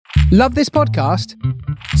Love this podcast?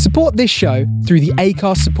 Support this show through the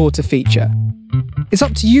Acast supporter feature. It's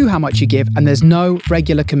up to you how much you give, and there's no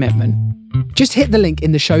regular commitment. Just hit the link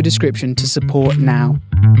in the show description to support now.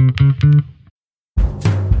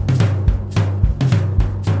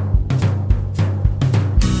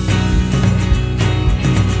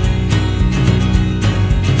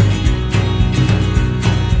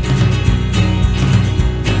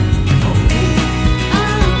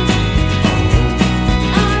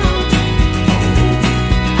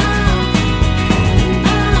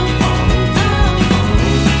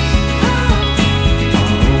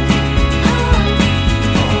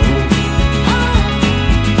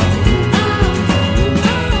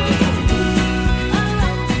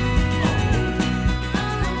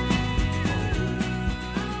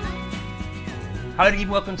 Hello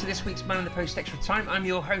and welcome to this week's Man in the Post Extra Time. I'm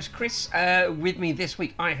your host Chris. With me this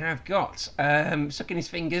week I have got, sucking his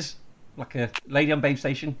fingers like a lady on Babe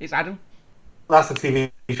Station, it's Adam. That's a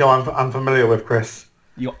TV show I'm familiar with, Chris.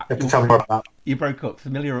 You have to tell me more about that. You broke up.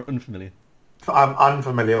 Familiar or unfamiliar? I'm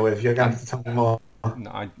unfamiliar with. You're going to have to tell me more.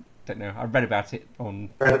 No, I don't know. I read about it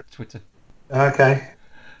on Twitter. Okay.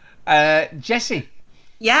 Jessie.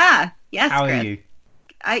 Yeah. Yes, How Chris.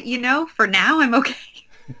 are you? For now I'm okay.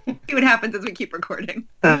 See what happens as we keep recording.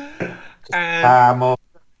 And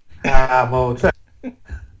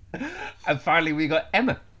finally we got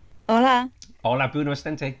Emma. Hola. Hola, buenos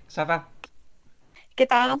estente. ¿Ça va? ¿Qué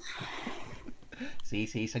tal? Sí,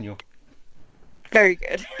 señor. Very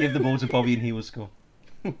good. Give the ball to Bobby and he will score.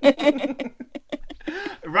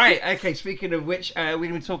 Right, okay, speaking of which, we're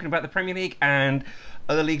going to be talking about the Premier League and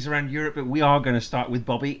other leagues around Europe, but we are going to start with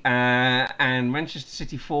Bobby and Manchester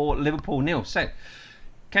City 4, Liverpool 0. So,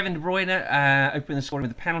 Kevin De Bruyne opened the scoring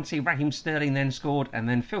with a penalty, Raheem Sterling then scored, and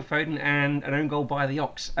then Phil Foden and an own goal by the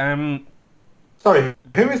Ox. Sorry,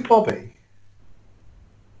 who is Bobby?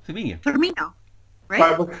 Firmino,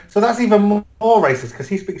 right? So that's even more racist because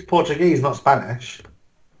he speaks Portuguese, not Spanish.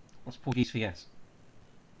 What's Portuguese for yes?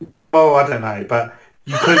 Oh, I don't know, but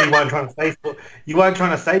you clearly weren't trying to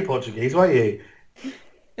say Portuguese, were you?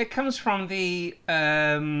 It comes from the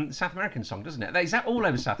South American song, doesn't it? Is that all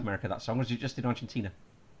over South America, that song, or is it just in Argentina?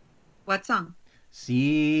 What song?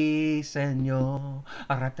 Sí, señor.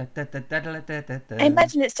 I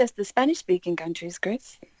imagine it's just the Spanish-speaking countries,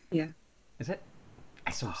 Chris. Yeah. Is it?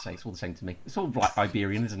 It's all the same to me. It's all like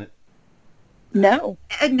Iberian, isn't it? No.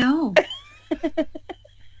 No.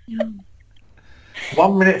 No.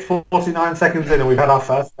 1 minute 49 seconds in and we've had our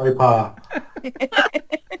first faux pas.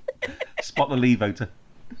 Spot the lead voter.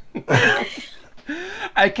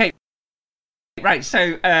 Okay. Right,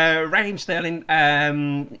 so Raheem Sterling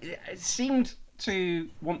seemed to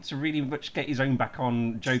want to really much get his own back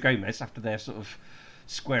on Joe Gomez after their sort of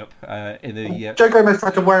square up in the... Joe Gomez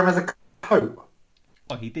tried to wear him as a coat.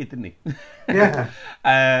 Oh, he did, didn't he? Yeah.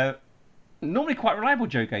 Normally quite reliable,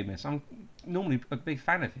 Joe Gomez. I'm normally a big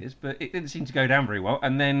fan of his, but it didn't seem to go down very well.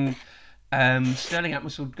 And then Sterling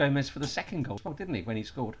outmuscled Gomez for the second goal, didn't he, when he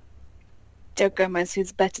scored? Joe Gomez,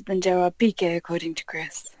 who's better than Gerard Piqué, according to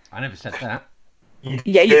Chris. I never said that.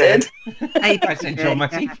 Yeah, you did. I said Joel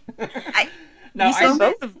Matip. You said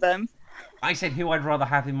both of them. I said who I'd rather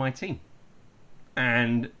have in my team.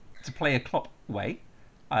 And to play a Klopp way,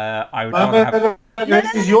 I would rather have...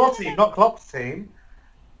 This is your team, not Klopp's team.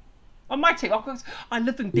 On my team, of course, I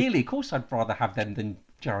love them dearly. Of course I'd rather have them than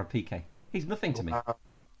Gerard Piqué. He's nothing to me.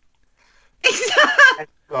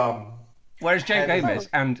 Whereas Joe Gomez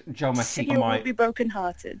and Joel Matip You will be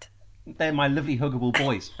broken-hearted. They're my lovely huggable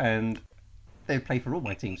boys, and they play for all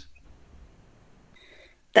my teams.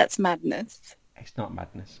 That's madness. It's not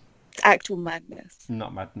madness. It's actual madness.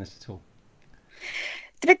 Not madness at all.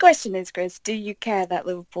 The big question is, Chris, do you care that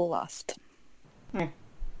Liverpool lost? Wow.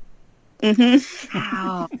 Do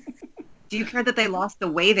you care that they lost the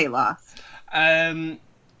way they lost? I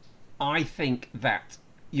think that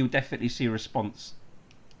you'll definitely see a response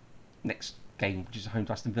next game, which is home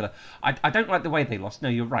to Aston Villa. I don't like the way they lost. No,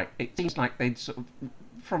 you're right. It seems like they'd sort of,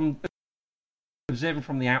 from observing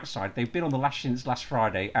from the outside, they've been on the lash since last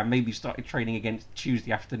Friday and maybe started training against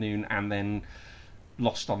Tuesday afternoon and then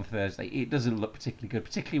lost on Thursday. It doesn't look particularly good,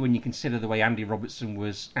 particularly when you consider the way Andy Robertson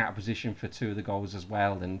was out of position for two of the goals as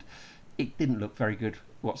well, and it didn't look very good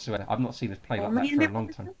whatsoever. I've not seen us play like that for a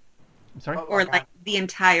long time. I'm sorry? Or like the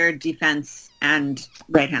entire defence and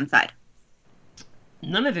right-hand side?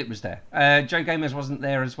 None of it was there. Joe Gomez wasn't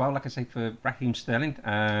there as well, like I say, for Raheem Sterling.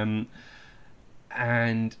 And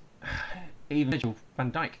even Virgil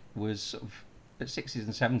van Dijk was sort of at sixes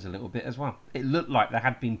and sevens a little bit as well. It looked like they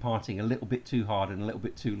had been partying a little bit too hard and a little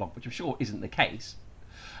bit too long, which I'm sure isn't the case.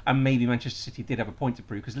 And maybe Manchester City did have a point to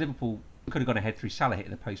prove, because Liverpool could have gone ahead through Salah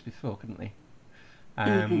hitting the post before, couldn't they?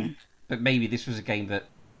 But maybe this was a game that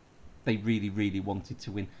they really, really wanted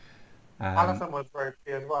to win. Alisson was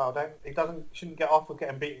ropey as well. Shouldn't get off with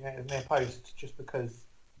getting beaten at his near post just because.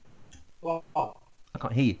 Well, I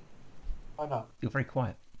can't hear you. Why not? You're very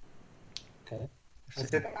quiet. Okay. I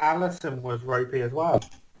said Alisson was ropey as well.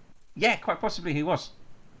 Yeah, quite possibly he was.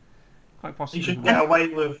 Quite possibly. He shouldn't get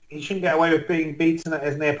away with being beaten at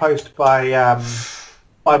his near post by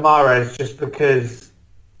Mahrez just because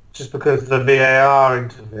the VAR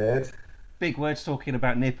interfered. Big words talking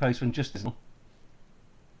about near post when just isn't.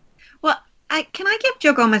 Well, can I give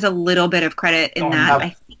Joe Gomez a little bit of credit in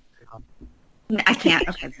that? I can't.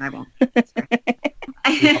 Okay, then I won't.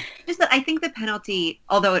 I think the penalty,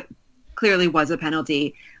 although it clearly was a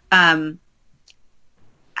penalty,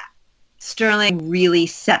 Sterling really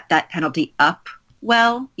set that penalty up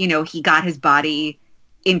well. You know, he got his body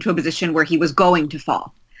into a position where he was going to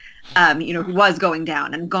fall. He was going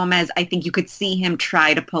down. And Gomez, I think you could see him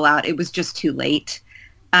try to pull out. It was just too late.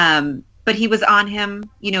 But he was on him,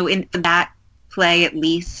 in that play at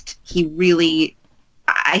least. He really,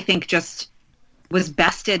 I think, just was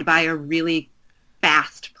bested by a really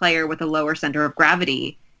fast player with a lower center of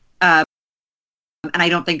gravity. And I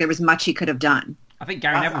don't think there was much he could have done. I think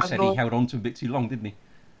Gary Neville said he held on to a bit too long, didn't he?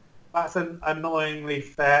 That's an annoyingly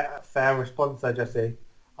fair response there, Jesse.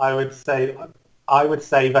 I would say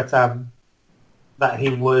that that he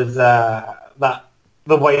was that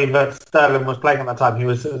the way that Sterling was playing at that time, he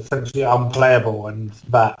was essentially unplayable, and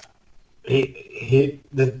that the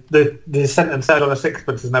sentence said on a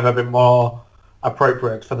sixpence has never been more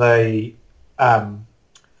appropriate for the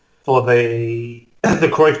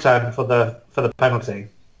Cruyff turn for the penalty.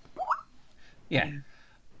 Yeah.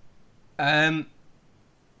 I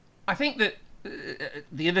think that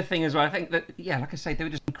the other thing as well, I think that, like I say, they were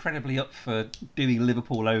just incredibly up for doing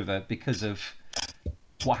Liverpool over because of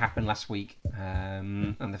what happened last week,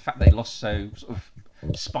 and the fact they lost so sort of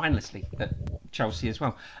spinelessly at Chelsea as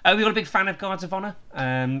well. Were you a big fan of Guards of Honour?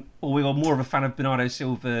 Or were you more of a fan of Bernardo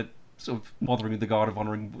Silva sort of bothering with the Guard of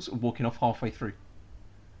Honour and sort of walking off halfway through?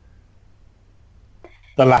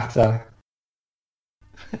 The latter.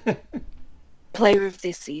 Player of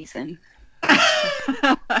this season.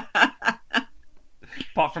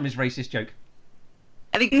 Apart from his racist joke.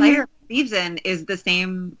 I think player of the season is the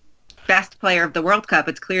same best player of the World Cup.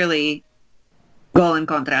 It's clearly goal en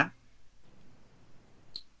contra.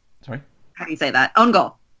 Sorry? How do you say that? Own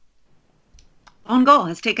goal. Own goal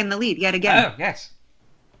has taken the lead yet again. Oh, yes.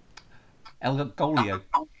 El Golio.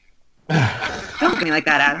 Don't look at me like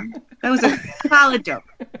that, Adam. That was a solid joke.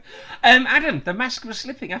 Adam, the mask was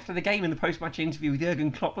slipping after the game in the post-match interview with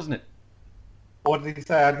Jurgen Klopp, wasn't it? What did he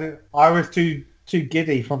say? I was too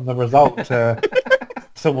giddy from the result to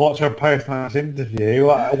watch a post-match interview.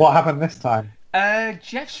 What happened this time?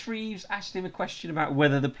 Jeff Shreves asked him a question about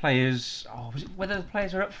whether the players are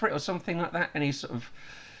up for it or something like that, and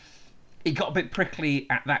he got a bit prickly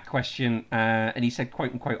at that question, and he said,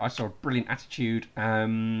 quote unquote, "I saw a brilliant attitude,"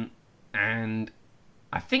 and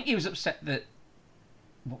I think he was upset that,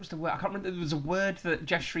 what was the word? I can't remember. There was a word that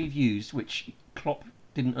Jeff Shreve used, which Klopp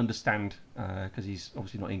didn't understand, because he's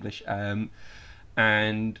obviously not English.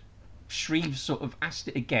 And Shreve sort of asked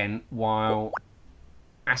it again while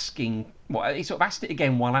answering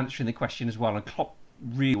the question as well, and Klopp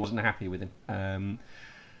really wasn't happy with him.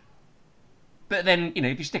 But then,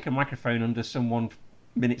 if you stick a microphone under someone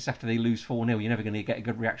minutes after they lose 4-0, you're never going to get a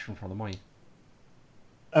good reaction from them, are you?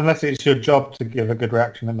 Unless it's your job to give a good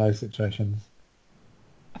reaction in those situations.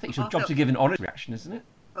 I think it's your job to give an honest reaction, isn't it?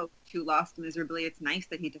 Folks who lost miserably, it's nice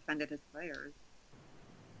that he defended his players.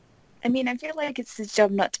 I mean, I feel like it's his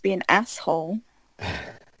job not to be an asshole. Do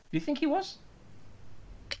you think he was?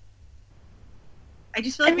 I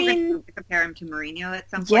just feel like we're going to compare him to Mourinho at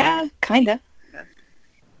some point. Yeah, kind of. Yeah.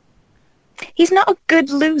 He's not a good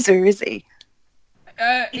loser, is he?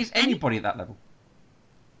 Is anybody at that level?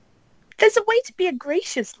 There's a way to be a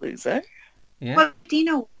gracious loser. Yeah. Well, do you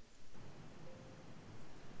know...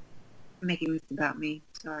 I'm making this about me.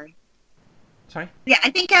 Sorry. Yeah,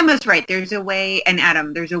 I think Emma's right. There's a way, and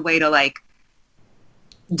Adam, there's a way to,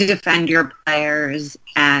 defend your players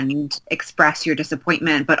and express your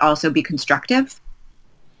disappointment, but also be constructive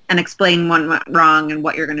and explain what went wrong and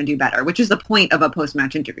what you're going to do better, which is the point of a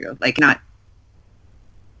post-match interview.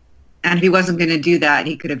 And if he wasn't going to do that,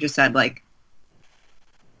 he could have just said,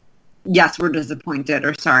 yes, we're disappointed,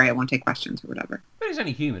 or sorry, I won't take questions, or whatever. But he's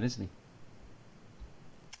only human, isn't he?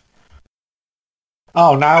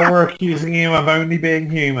 Oh, now we're accusing you of only being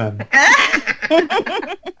human.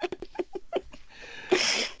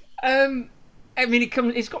 I mean,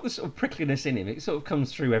 it's got the sort of prickliness in him. It sort of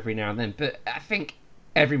comes through every now and then. But I think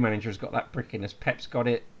every manager has got that prickliness. Pep's got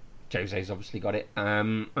it. Jose's obviously got it.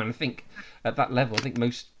 And I think at that level, I think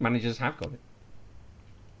most managers have got it.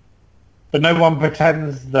 But no one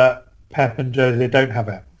pretends that Pep and Jose don't have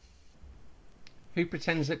it. Who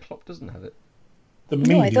pretends that Klopp doesn't have it? The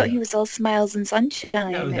No, media. I thought he was all smiles and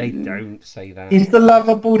sunshine. No, they and- don't say that. He's the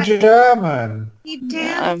lovable German. He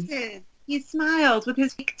dances. He smiles with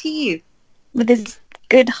his big teeth. With his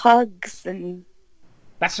good hugs and...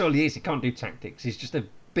 That's all he is. He can't do tactics. He's just a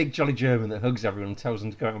big jolly German that hugs everyone and tells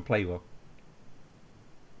them to go out and play well.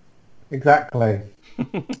 Exactly.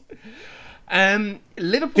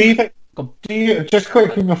 Liverpool. Do you think? Do you just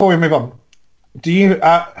quickly before we move on? Do you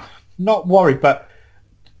not worried, but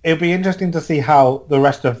it'll be interesting to see how the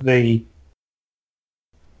rest of the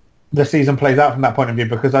season plays out from that point of view,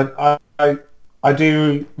 because I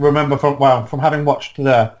do remember from having watched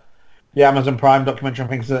the Amazon Prime documentary and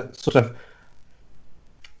things that sort of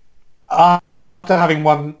after having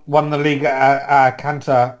won the league at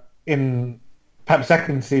Cantor in Pep's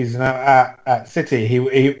second season at City,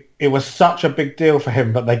 it was such a big deal for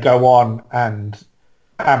him, but they go on and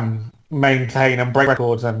maintain and break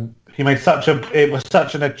records, and it was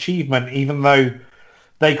such an achievement, even though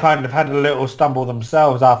they kind of had a little stumble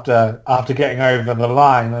themselves after getting over the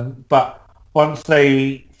line. But once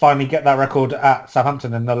they finally get that record at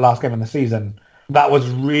Southampton in the last game of the season, that was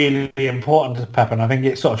really important to Pep, and I think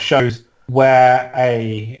it sort of shows where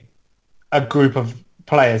a group of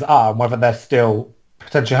players are and whether they're still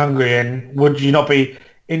potentially hungry. And would you not be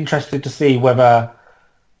interested to see whether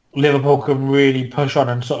Liverpool can really push on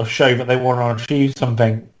and sort of show that they want to achieve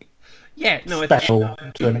something special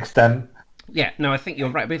to an extent? Yeah, no, I think you're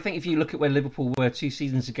right. But I think if you look at where Liverpool were 2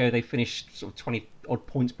 seasons ago, they finished sort of 20-odd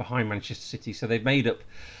points behind Manchester City. So they've made up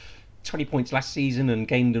 20 points last season and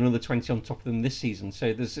gained another 20 on top of them this season.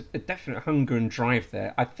 So there's a definite hunger and drive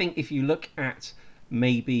there. I think if you look at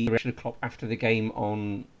maybe Richard Klopp after the game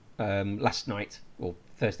on last night, or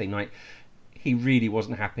Thursday night, he really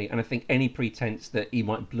wasn't happy. And I think any pretense that he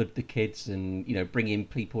might blood the kids and, bring in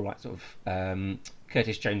people like sort of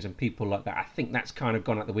Curtis Jones and people like that, I think that's kind of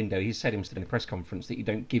gone out the window. He said himself in a press conference that you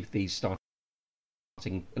don't give these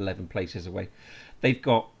starting 11 places away. They've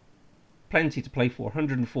got plenty to play for.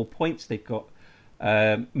 104 points. They've got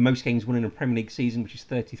most games won in a Premier League season, which is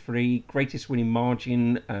 33. Greatest winning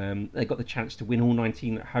margin. They got the chance to win all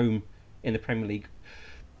 19 at home in the Premier League,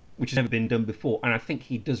 which has never been done before. And I think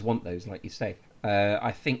he does want those, like you say.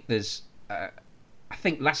 I think there's... I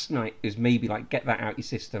think last night is maybe like get that out your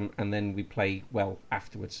system and then we play well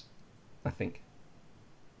afterwards. I think.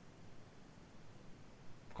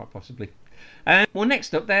 Quite possibly. Well,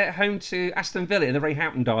 next up, they're home to Aston Villa in the Ray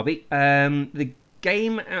Houghton derby. The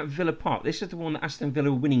game at Villa Park, this is the one that Aston Villa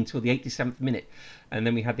were winning till the 87th minute. And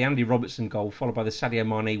then we had the Andy Robertson goal, followed by the Sadio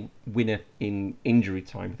Mane winner in injury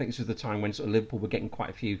time. I think this was the time when sort of Liverpool were getting quite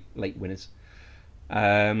a few late winners.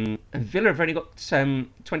 And Villa have only got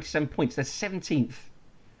 27 points. They're 17th.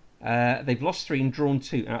 They've lost 3 and drawn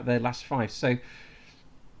 2 out of their last 5. So,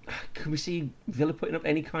 can we see Villa putting up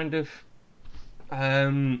any kind of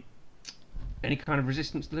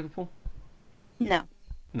resistance to Liverpool? No.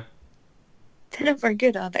 They're not very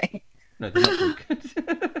good, are they? No, they're not very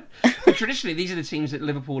good. But traditionally, these are the teams that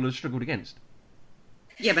Liverpool have struggled against.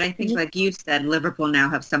 Yeah, but I think, like you said, Liverpool now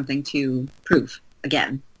have something to prove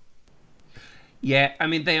again. Yeah, I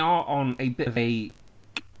mean, they are on a bit of a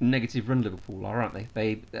negative run, Liverpool are, aren't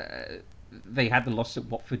they? They had the loss at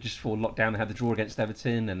Watford just before lockdown. They had the draw against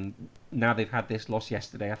Everton, and now they've had this loss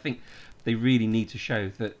yesterday. I think they really need to show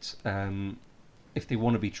that if they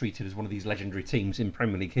want to be treated as one of these legendary teams in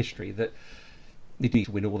Premier League history, that they need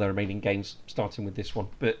to win all their remaining games, starting with this one.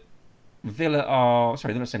 But Villa are...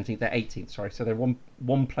 Sorry, they're not 17th, they're 18th, sorry. So they're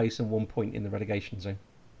one place and 1 point in the relegation zone.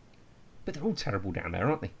 But they're all terrible down there,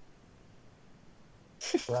 aren't they?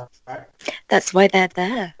 That's why they're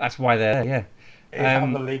there. That's why they're there, yeah.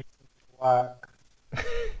 The league work.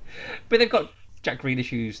 But they've got Jack Grealish,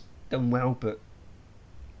 who's done well, but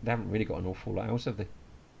they haven't really got an awful lot else, have they?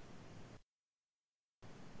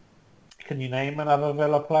 Can you name another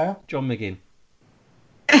Villa player? John McGinn.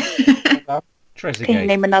 Trezeguet. Can you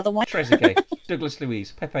name another one? Trezeguet. Douglas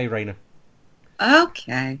Luiz. Pepe Reina.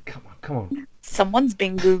 Okay. Come on. Someone's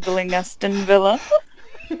been Googling Aston Villa.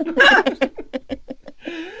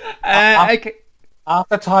 Okay.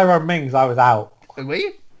 After Tyrone Mings, I was out. Were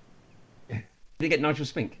you? Did you get Nigel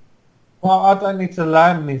Spink? Well, I don't need to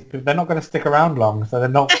learn these people. They're not going to stick around long, so they're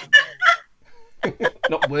not...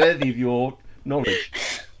 Not worthy of your knowledge.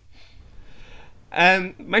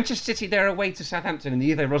 Manchester City, they're away to Southampton in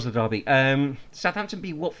the Uwe Rosler derby. Southampton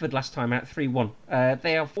beat Watford last time out 3-1.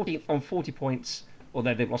 They are 14th on 40 points,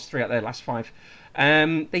 although they've lost 3 out of their last 5.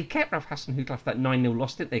 They kept Ralph Hasenhüttl after that 9-0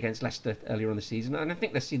 loss, didn't they, against Leicester earlier on the season? And I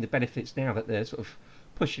think they're seeing the benefits now that they're sort of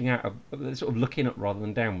pushing out, they're sort of looking up rather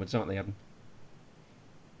than downwards, aren't they, Adam?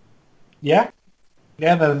 Yeah.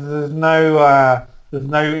 There's no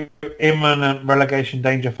imminent relegation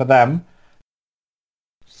danger for them,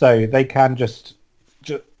 so they can just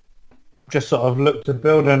sort of look to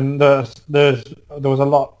build. And there was a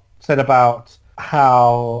lot said about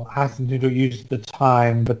how Hasenhüttl used the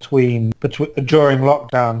time during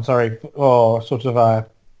lockdown, or sort of a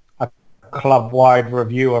club-wide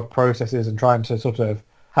review of processes and trying to sort of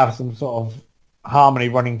have some sort of harmony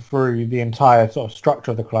running through the entire sort of structure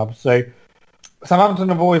of the club. So Southampton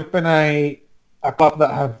have always been a club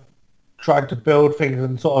that have tried to build things,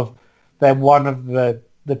 and sort of they're one of the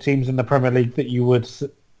teams in the Premier League that you would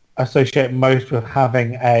associate most with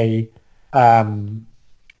having a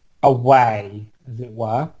way, as it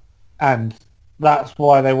were, and that's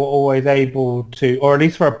why they were always able to, or at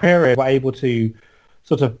least for a period, were able to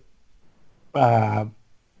sort of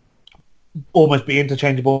almost be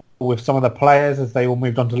interchangeable with some of the players as they all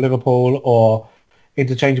moved on to Liverpool, or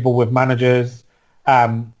interchangeable with managers.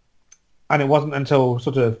 And it wasn't until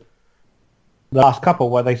sort of the last couple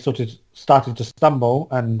where they sort of started to stumble,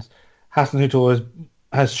 and Hasenhüttl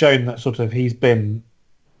has shown that sort of he's been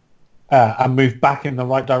a move back in the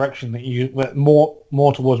right direction, that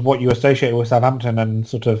more towards what you associate with Southampton, and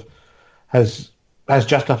sort of has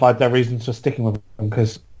justified their reasons for sticking with them,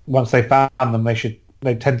 because once they found them,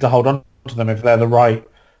 they tend to hold on to them if they're the right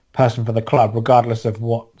person for the club, regardless of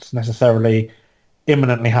what's necessarily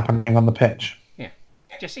imminently happening on the pitch. Yeah.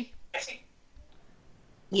 Jessie?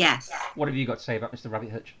 Yes. What have you got to say about Mr. Rabbit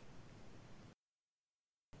Hutch?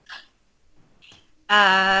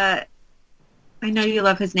 I know you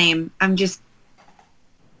love his name. I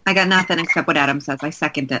got nothing except what Adam says. I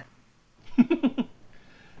second it.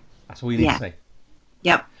 That's all you need to say.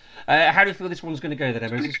 Yep. How do you feel this one's going to go then,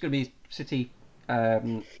 Emma? Is this going to be City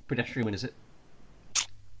pedestrian win, is it?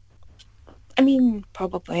 I mean,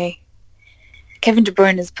 probably. Kevin De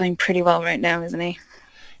Bruyne is playing pretty well right now, isn't he?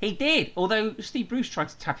 He did, although Steve Bruce tried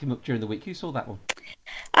to tap him up during the week. Who saw that one?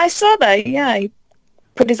 I saw that, yeah. He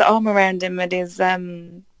put his arm around him at his,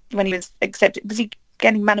 when he was accepted. Was he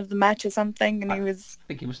getting man of the match or something? And he was... I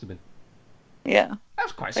think he must have been. Yeah. That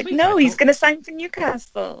was quite like, sweet. no, he's going to sign for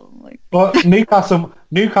Newcastle. Well, Newcastle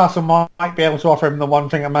might be able to offer him the one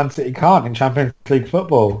thing that Man City can't in Champions League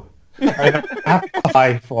football. I mean, I have to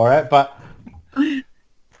apply for it, but... I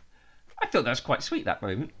thought that was quite sweet, that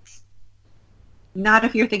moment. Not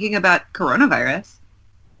if you're thinking about coronavirus.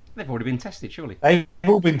 They've already been tested, surely. They've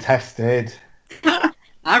all been tested. All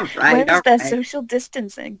right. Where's their social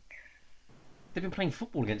distancing? They've been playing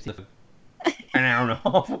football against each other. An hour and a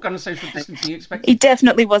half. What kind of social distancing do you expect? He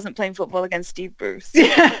definitely wasn't playing football against Steve Bruce.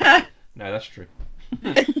 No, that's true.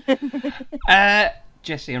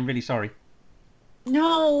 Jessie, I'm really sorry.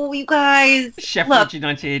 No, you guys. Sheffield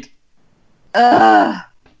United.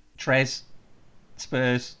 Trez.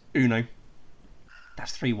 Spurs. Uno.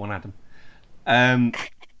 That's 3-1, Adam.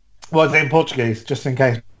 Was it in Portuguese, just in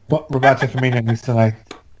case Roberto Firmino needs to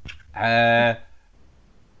know?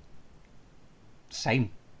 Same.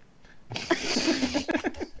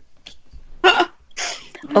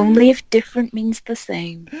 Only if different means the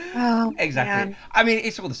same. Oh, exactly. Man. I mean,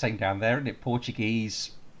 it's all the same down there, isn't it?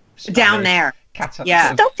 Portuguese. Spanish, down there.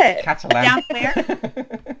 Yeah. Stop it. Catalan. Down where?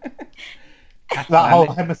 That whole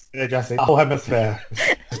hemisphere, Jesse. That whole hemisphere.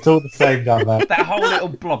 It's still the same down there. That whole little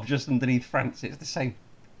blob just underneath France, it's the same.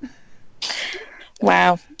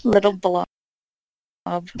 Wow. Little blob.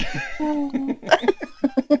 And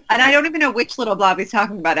I don't even know which little blob he's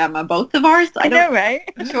talking about, Emma. Both of ours? I know, right?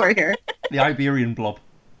 Sure here. The Iberian blob.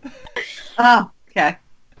 Oh, okay.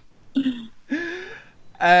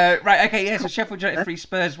 Right, okay, yeah, so Sheffield United 3,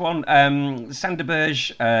 Spurs 1. Sander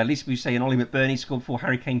Berge, Lisa Bousset and Ollie McBurney scored before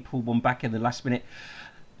Harry Kane pulled one back in the last minute.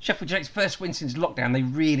 Sheffield United's first win since lockdown. They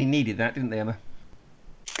really needed that, didn't they, Emma?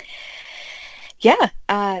 Yeah,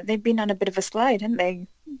 they've been on a bit of a slide, haven't they?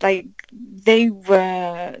 Like, they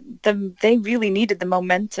really needed the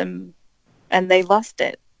momentum, and they lost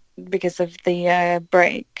it because of the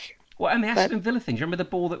break. Well, and the Aston Villa thing. Do you remember the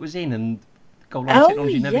ball that was in and goal line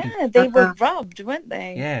technology and everything? Yeah, they were robbed, weren't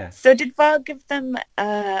they? Yeah. So did VAR give them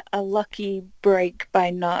a lucky break by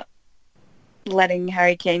not letting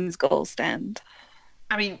Harry Kane's goal stand?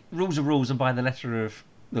 I mean, rules are rules, and by the letter of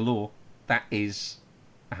the law, that is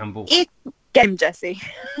a handball. Get him, Jesse.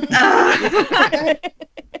 I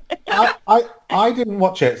didn't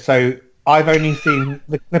watch it, so I've only seen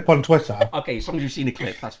the clip on Twitter. Okay, as long as you've seen a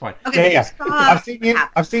clip, that's fine. Okay, Yeah. stop.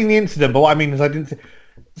 I've seen the incident, but what I mean is I didn't see...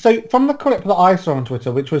 So from the clip that I saw on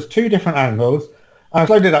Twitter, which was 2 different angles, I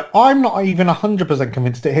loaded it up. I'm not even 100%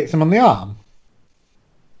 convinced it hits him on the arm.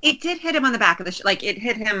 It did hit him on the back of the like it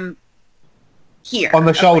hit him here On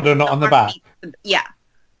the shoulder, not on the back. Yeah.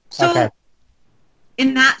 So Okay.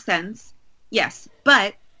 in that sense, yes.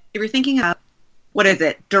 But if you're thinking of what is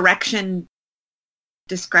it? Direction,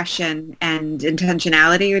 discretion, and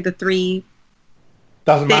intentionality are the 3,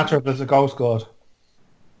 Doesn't matter if there's a goal scored.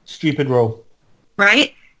 Stupid rule.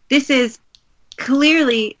 right? This is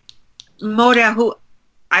clearly Moura, who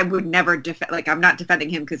I would never defend. Like, I'm not defending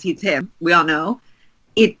him because he's him. We all know.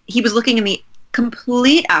 He was looking in the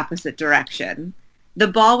complete opposite direction. The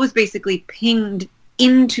ball was basically pinged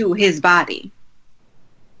into his body.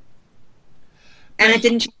 And it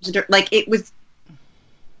didn't change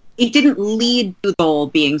it didn't lead to the goal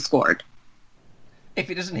being scored. If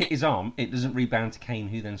it doesn't hit his arm, it doesn't rebound to Kane,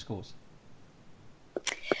 who then scores.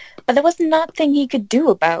 But there was nothing he could do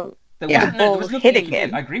about There Yeah. wasn't- no, there was Ball nothing he hitting could do.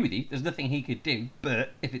 him. I agree with you. There's nothing he could do,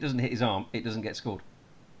 but if it doesn't hit his arm, it doesn't get scored.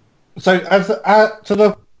 So as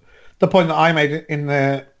to the point that I made in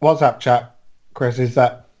the WhatsApp chat, Chris, is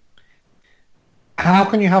that how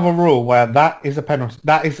can you have a rule where that is a penalty?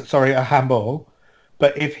 That is, a handball.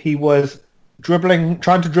 But if he was trying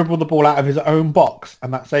to dribble the ball out of his own box,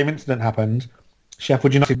 and that same incident happened,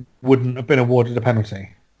 Sheffield United wouldn't have been awarded a penalty.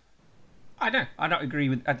 I don't agree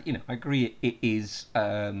with. I agree. It is.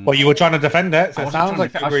 Well, you were trying to defend it, so I it was sounds trying,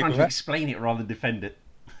 like to, you I was agreed trying with to it. explain it rather than defend it.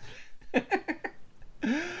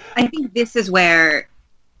 I think this is where,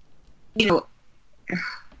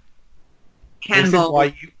 handball.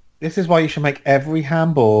 This is why you should make every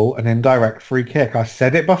handball an indirect free kick. I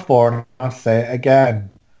said it before, and I'll say it again.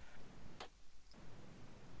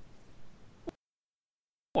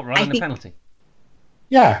 What, rather than a penalty?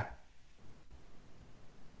 Yeah.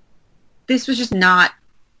 This was just not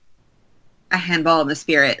a handball in the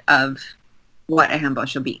spirit of what a handball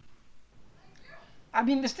should be. I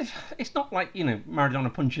mean, it's not like,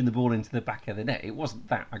 Maradona punching the ball into the back of the net. It wasn't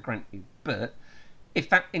that, I grant you. But if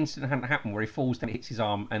that incident hadn't happened where he falls down, hits his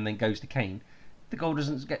arm, and then goes to Kane, the goal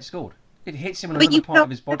doesn't get scored. It hits him on another part of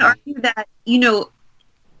his body. But you could argue that,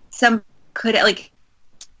 some could have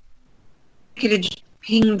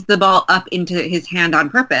pinged the ball up into his hand on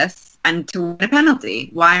purpose and to win a penalty.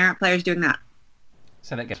 Why aren't players doing that?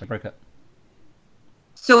 So that gets me broke up.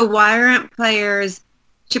 So why aren't players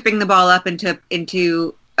chipping the ball up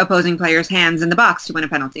into opposing players' hands in the box to win a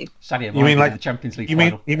penalty? Sadio You mean Mane like in the Champions League You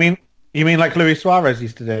final. mean like Luis Suarez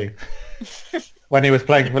used to do when he was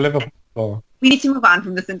playing for Liverpool? We need to move on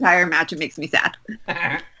from this entire match. It makes me sad.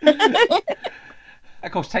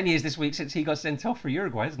 Of course, 10 years this week since he got sent off for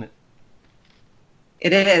Uruguay, isn't it?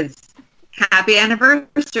 It is. Happy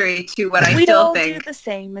anniversary to what I We'd still all do think the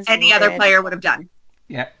same as any we other did. player would have done.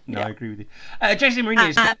 Yeah, no, Yeah. I agree with you. Jose Mourinho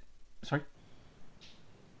is... Sorry?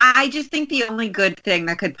 I just think the only good thing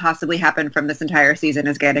that could possibly happen from this entire season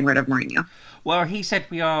is getting rid of Mourinho. Well, he said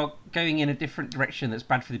we are going in a different direction that's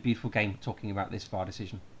bad for the beautiful game, talking about this VAR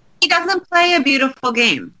decision. He doesn't play a beautiful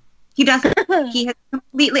game. He doesn't. He has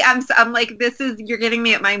completely... I'm like, you're getting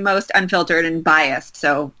me at my most unfiltered and biased,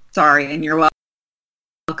 so sorry, and you're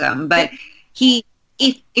welcome. But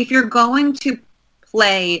if you're going to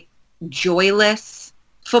play joyless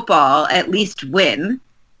football, at least win.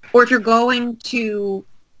 Or if you're going to...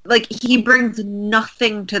 he brings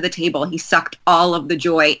nothing to the table. He sucked all of the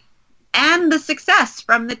joy and the success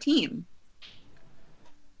from the team.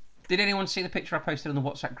 Did anyone see the picture I posted on the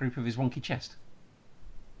WhatsApp group of his wonky chest?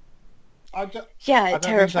 Yeah, I it don't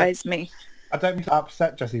terrifies me. I don't mean to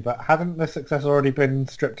upset Jesse, but hadn't the success already been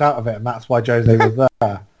stripped out of it, and that's why Jose was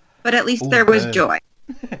there? But at least Ooh, there was burn. joy.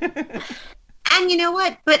 And you know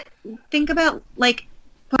what? But think about,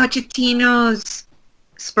 Pochettino's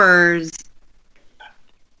Spurs.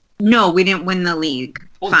 No, we didn't win the league.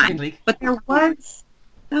 Or the Fine. Champions League. But there was...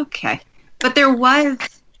 Okay. But there was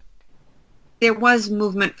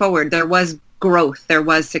movement forward. There was growth. There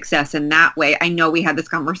was success in that way. I know we had this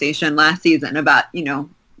conversation last season about,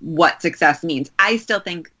 what success means. I still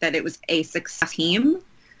think that it was a success team.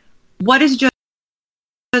 What does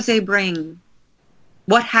Jose bring?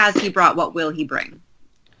 What has he brought? What will he bring?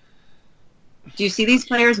 Do you see these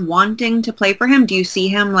players wanting to play for him? Do you see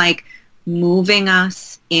him, moving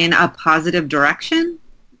us in a positive direction?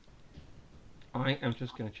 I am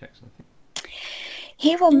just going to check something.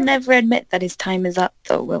 He will never admit that his time is up,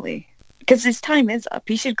 though, will he? Because his time is up.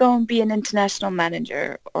 He should go and be an international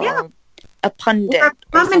manager or Yeah. a pundit. Or or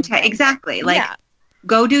commentate, something. exactly. Yeah.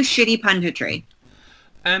 Go do shitty punditry.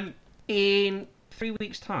 In 3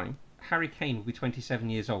 weeks' time, Harry Kane will be 27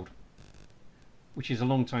 years old, which is a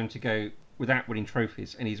long time to go without winning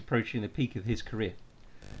trophies, and he's approaching the peak of his career.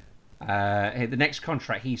 The next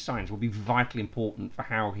contract he signs will be vitally important for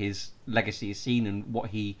how his legacy is seen and what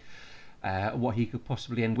he could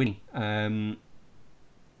possibly end winning.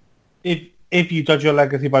 If you judge your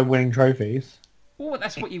legacy by winning trophies, well,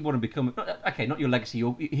 that's what you want to become. Okay, not your legacy,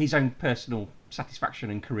 his own personal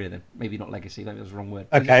satisfaction and career. Then maybe not legacy. That was the wrong word.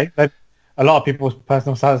 Okay, but a lot of people's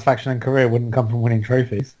personal satisfaction and career wouldn't come from winning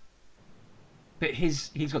trophies. But he's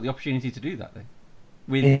got the opportunity to do that then,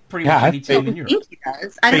 with pretty much any team in Europe. He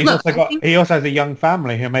does. He also has a young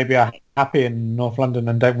family who maybe are happy in North London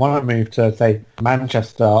and don't want to move to, say,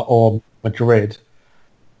 Manchester or Madrid.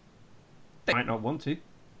 They might not want to.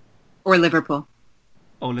 Or Liverpool.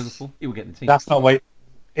 Or Liverpool. He will get the team. That's not where...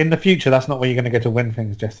 In the future, that's not where you're going to go to win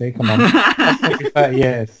things, Jesse. Come on. That's 30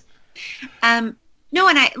 years. No,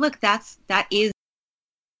 and that is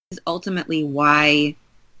ultimately why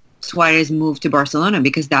Suarez moved to Barcelona,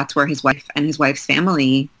 because that's where his wife and his wife's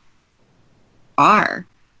family are.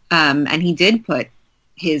 And he did put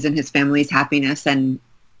his and his family's happiness and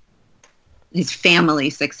his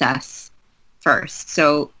family's success first.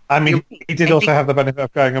 So I mean, he did also have the benefit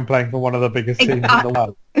of going and playing for one of the biggest teams in the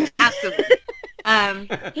world. Absolutely.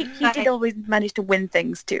 He did always manage to win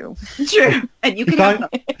things too. True. And you can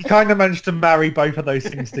he kind of managed to marry both of those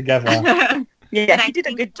things together. Yeah, he did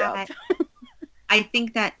a good job. I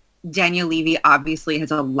think that Daniel Levy obviously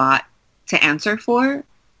has a lot to answer for,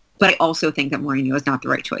 but I also think that Mourinho is not the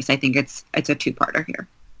right choice. I think it's a two-parter here.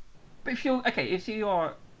 But if you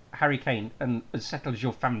are Harry Kane, and as settled as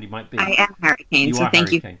your family might be, I am Harry Kane, so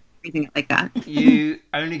thank you for phrasing it like that. You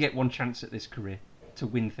only get one chance at this career to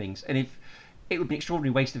win things, and if it would be an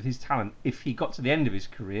extraordinary waste of his talent if he got to the end of his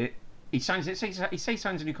career, he signs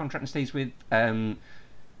a new contract and stays with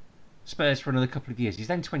Spurs for another couple of years. He's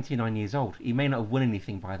then 29 years old. He may not have won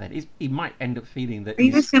anything by then. He might end up feeling that. Are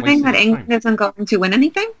you assuming that England isn't going to win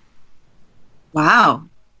anything? Wow.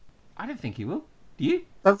 I don't think he will. Do you?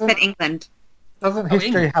 Said England. Doesn't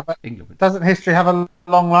history have a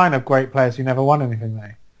long line of great players who never won anything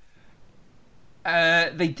though?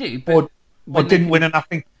 They do, but or didn't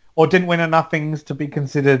win enough things to be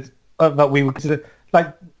considered that we would consider,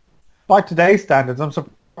 like, by today's standards. I'm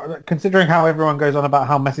surprised, considering how everyone goes on about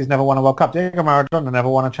how Messi's never won a World Cup. Diego Maradona never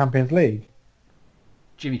won a Champions League.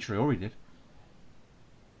 Jimmy Traore did.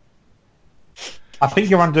 I think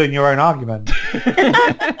you're undoing your own argument.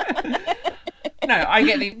 No, I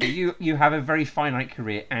get it. You have a very finite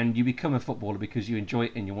career and you become a footballer because you enjoy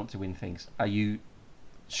it and you want to win things. You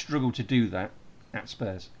struggle to do that at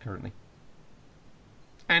Spurs currently.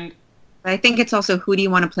 And I think it's also, who do you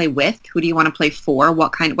want to play with? Who do you want to play for?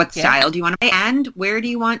 What style do you want to play? And where do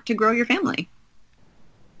you want to grow your family?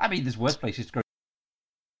 I mean, there's worse places to grow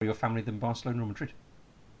your family than Barcelona or Madrid.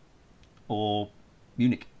 Or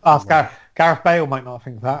Munich. Ask Gareth Bale might not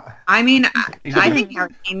think that. I mean, I think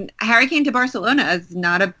Harry Kane to Barcelona is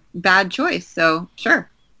not a bad choice. So, sure.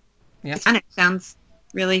 Yeah. And it sounds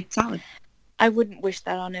really solid. I wouldn't wish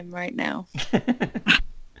that on him right now.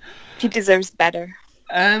 He deserves better.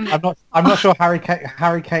 I'm not sure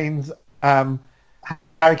Harry Kane's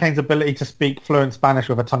ability to speak fluent Spanish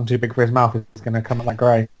with a tongue too big for his mouth is going to come out that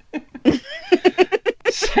great.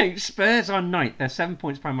 So Spurs are ninth. They're 7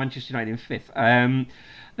 points behind Manchester United in fifth.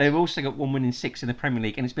 They've also got 1 win in 6 in the Premier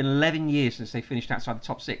League, and it's been 11 years since they finished outside the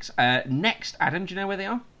top 6. Next, Adam, do you know where they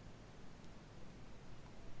are?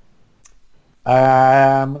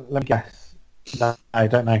 Let me guess. No, I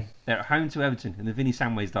don't know. They're at home to Everton in the Vinnie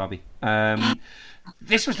Samways derby.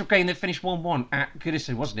 This was the game that finished 1-1 at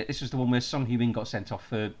Goodison, wasn't it? This was the one where Son Heung-min got sent off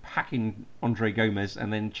for hacking Andre Gomez,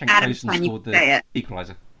 and then Cenk Tosun scored the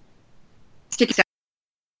equaliser. Stick it,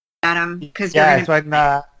 Adam, because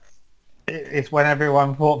it's when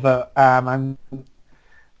everyone thought that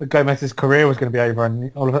Gomez's career was going to be over,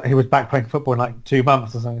 and he was back playing football in like 2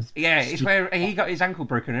 months or something. Yeah, it's where he got his ankle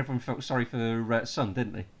broken, and everyone felt sorry for Son,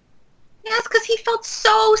 didn't they? Yes, because he felt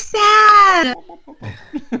so sad.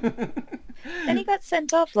 And he got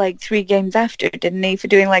sent off like 3 games after, didn't he, for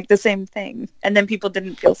doing like the same thing? And then people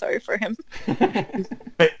didn't feel sorry for him.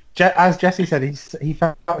 But as Jesse said, he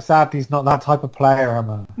felt sad. He's not that type of player,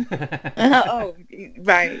 Emma. Oh,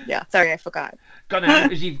 right. Yeah. Sorry, I forgot. Got now,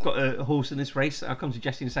 because you've got a horse in this race. I'll come to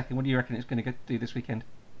Jesse in a second. What do you reckon it's going to do this weekend?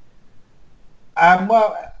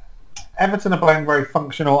 Well, Everton are playing very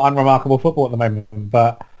functional, unremarkable football at the moment,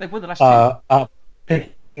 but they've won the last 2.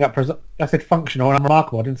 Picking up results. I said functional and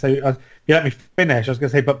unremarkable. I didn't say. You let me finish. I was going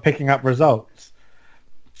to say, but picking up results.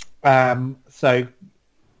 So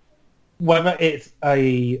whether it's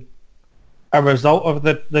a result of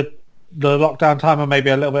the the lockdown time or maybe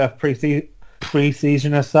a little bit of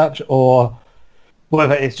pre-season as such, or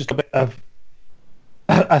whether it's just a bit of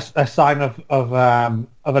a sign of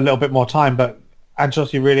a little bit more time. But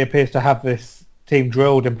Ancelotti really appears to have this team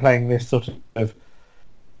drilled in playing this sort of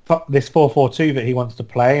this 4-4-2 that he wants to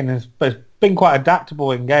play, and has been quite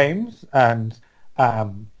adaptable in games. And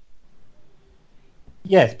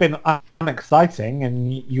it's been unexciting,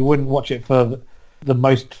 and you wouldn't watch it for the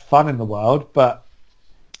most fun in the world, but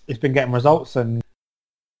it's been getting results, and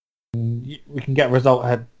we can get a result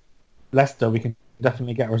at Leicester. We can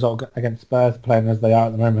definitely get a result against Spurs playing as they are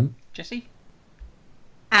at the moment. Jesse?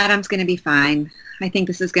 Adam's going to be fine. I think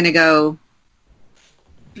this is going to go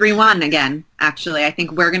 3-1 again, actually. I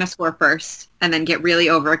think we're going to score first and then get really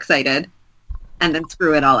overexcited and then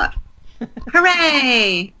screw it all up.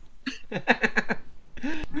 Hooray!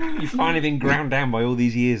 You've finally been ground down by all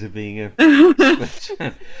these years of being a...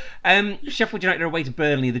 Sheffield United are away to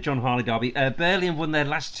Burnley, the John Harley derby. Burnley have won their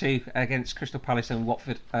last two against Crystal Palace and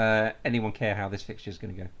Watford. Anyone care how this fixture is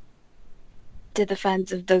going to go? Do the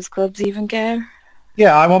fans of those clubs even care?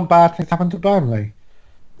 Yeah, I want bad things to happen to Burnley.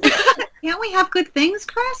 Can't we have good things,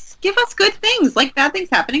 Chris? Give us good things, like bad things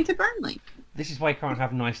happening to Burnley. This is why you can't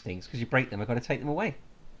have nice things, because you break them, I've got to take them away.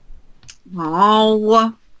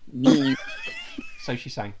 Oh, So she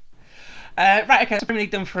sang. Right, okay, so Premier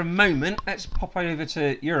League done for a moment. Let's pop over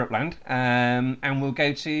to Europeland, and we'll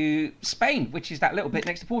go to Spain, which is that little bit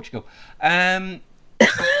next to Portugal.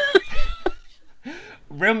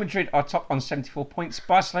 Real Madrid are top on 74 points.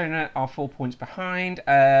 Barcelona are 4 points behind.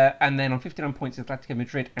 And then on 59 points, Atletico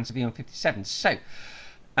Madrid and Sevilla on 57. So,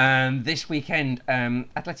 this weekend,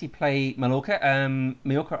 Atleti play Mallorca.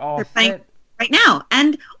 Mallorca are... They're playing right now.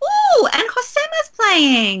 And Josema's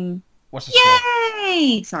playing. What's the score?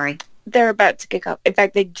 Yay! Sorry. They're about to kick off. In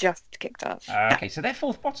fact, they just kicked off. Okay, so they're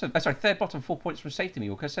third bottom, 4 points from safety,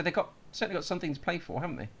 Mallorca. So they've certainly got something to play for,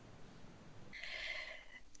 haven't they?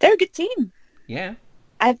 They're a good team. Yeah.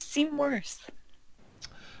 I've seen worse.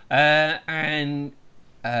 And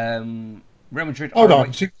Real Madrid... Hold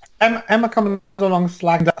on. Emma comes along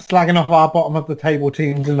slagging off our bottom of the table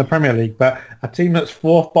teams in the Premier League, but a team that's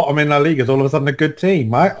fourth bottom in La Liga is all of a sudden a good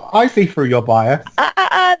team. I see through your bias.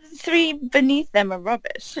 The three beneath them are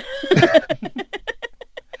rubbish.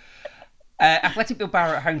 Athletic Bilbao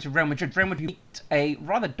are at home to Real Madrid. Real Madrid beat a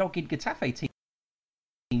rather dogged Getafe team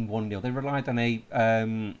 1-0. They relied on a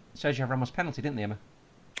Sergio Ramos penalty, didn't they, Emma?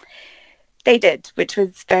 They did, which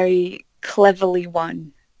was very cleverly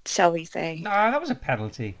won, shall we say. No, that was a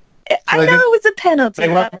penalty. I know it was a penalty,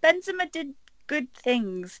 were- but Benzema did good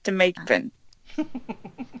things to make happen.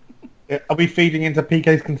 Are we feeding into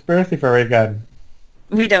PK's conspiracy theory again?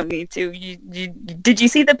 We don't need to. Did you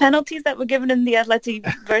see the penalties that were given in the Atleti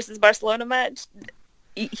versus Barcelona match?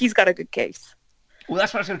 He's got a good case. Well,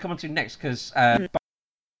 that's what I was going to come on to next, because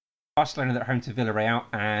Barcelona, they're home to Villarreal,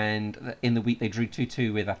 and in the week they drew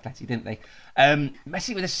 2-2 with Atleti, didn't they?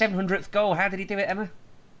 Messi with a 700th goal. How did he do it, Emma?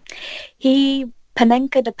 He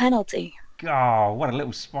Panenka the penalty. Oh, what a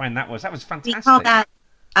little spine that was. That was fantastic. We call that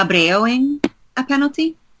Abreuing a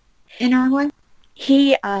penalty in Uruguay.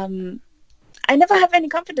 I never have any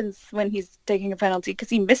confidence when he's taking a penalty because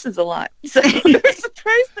he misses a lot. So I was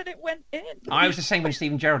surprised that it went in. I was the same when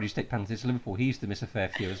Steven Gerrard used to take penalties to Liverpool. He used to miss a fair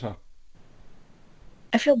few as well.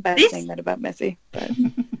 I feel bad saying that about Messi, but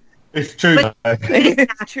It's true.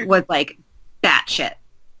 it's true, Was like batshit.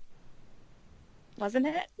 wasn't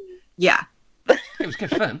it? Yeah. It was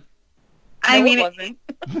good fun. I mean, it wasn't.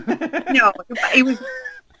 no, it was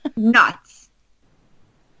nuts.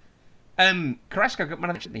 Carrasco got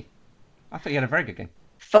man of the match, didn't he? I thought he had a very good game.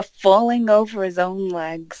 For falling over his own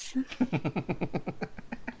legs.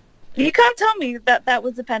 You can't tell me that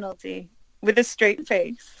was a penalty with a straight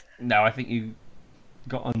face. No, I think you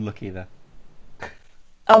got unlucky there.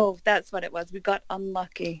 Oh, that's what it was. We got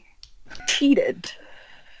unlucky. Cheated.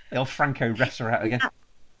 The old Franco refs are out again.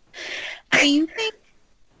 Do you think?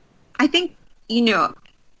 I think,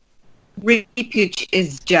 Ricky Puig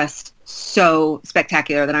is just so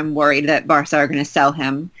spectacular that I'm worried that Barca are going to sell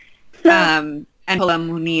him and pull a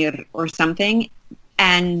Munir or something.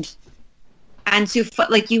 And so,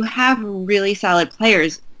 like, you have really solid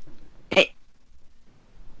players.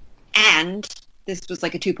 And this was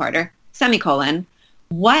like a two-parter, semicolon.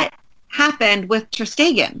 What happened with Ter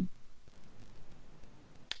Stegen?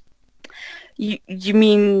 You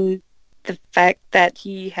mean the fact that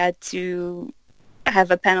he had to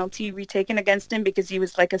have a penalty retaken against him because he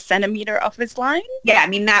was like a centimeter off his line? Yeah, I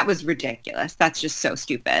mean, that was ridiculous. That's just so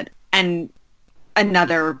stupid. And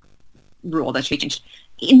another rule that should be changed.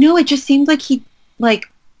 It just seemed like he,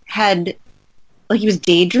 he was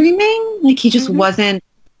daydreaming. Like, he just wasn't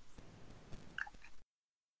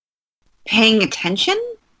paying attention?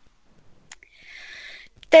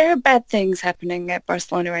 There are bad things happening at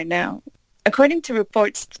Barcelona right now. According to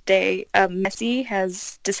reports today, Messi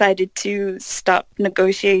has decided to stop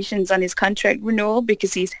negotiations on his contract renewal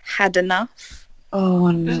because he's had enough. Oh,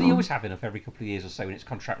 no. Doesn't he always have enough every couple of years or so when it's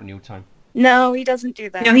contract renewal time? No, he doesn't do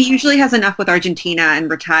that. No, he usually has enough with Argentina and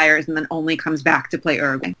retires and then only comes back to play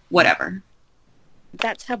Uruguay. Whatever.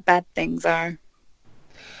 That's how bad things are.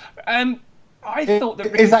 I thought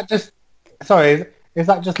that... Is that just... Sorry, is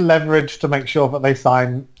that just leverage to make sure that they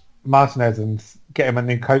sign Martinez and get him a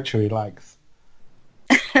new coach who he likes?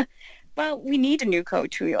 Well, we need a new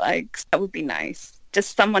coach who he likes. That would be nice.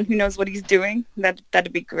 Just someone who knows what he's doing.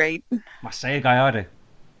 That'd be great. Marcelo Gallardo.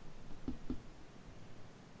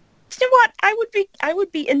 You know what? I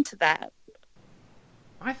would be into that.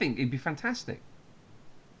 I think it'd be fantastic.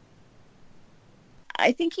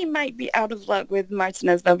 I think he might be out of luck with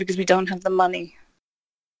Martinez, though, because we don't have the money.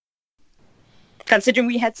 Considering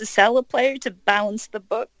we had to sell a player to balance the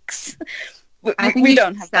books, I think we you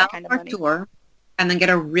don't should have sell that kind of money. Artur and then get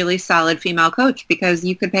a really solid female coach because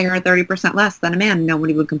you could pay her 30% less than a man.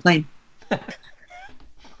 Nobody would complain.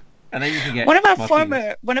 And then you can get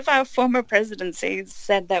One of our former presidencies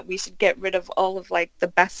said that we should get rid of all of like the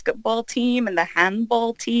basketball team and the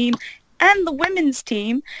handball team and the women's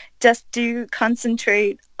team just to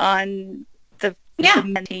concentrate on the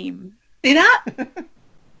men's team. See that?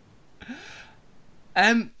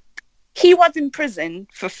 He was in prison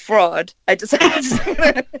for fraud.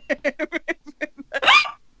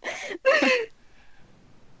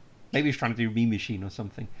 Maybe he's trying to do Mean Machine or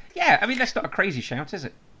something. Yeah, I mean, that's not a crazy shout, is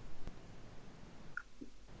it?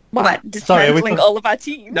 What? Dismantling all of our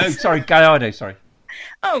teams? No, sorry, Gallardo, sorry.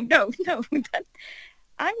 Oh, no.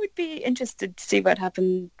 I would be interested to see what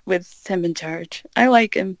happened with him in charge. I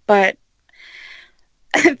like him, but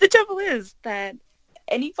the trouble is that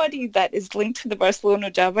anybody that is linked to the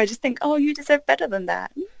Barcelona job, I just think, oh, you deserve better than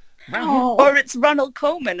that. Or it's Ronald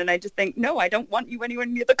Koeman, and I just think, no, I don't want you anywhere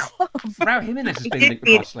near the club. Raul Jimenez has been linked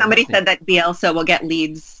to Barcelona. Somebody said that Bielsa will get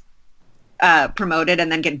Leeds promoted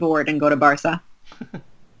and then get bored and go to Barca.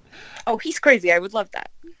 Oh, he's crazy. I would love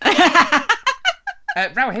that.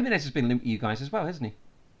 Raul Jimenez has been linked to you guys as well, hasn't he?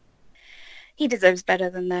 He deserves better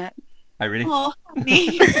than that. Oh, really? Oh,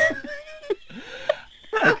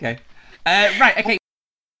 Okay. Right, okay.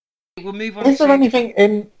 We'll move on Is there anything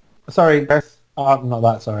in... Sorry, Beth. Not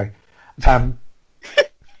that, sorry. I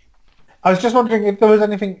was just wondering if there was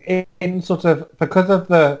anything in sort of... Because of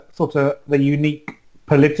the unique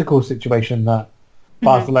political situation that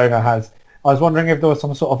Barcelona has, I was wondering if there was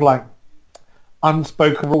some sort of like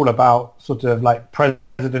unspoken rule about sort of like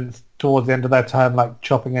presidents towards the end of their term, like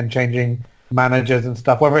chopping and changing managers and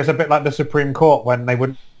stuff, whether it's a bit like the Supreme Court when they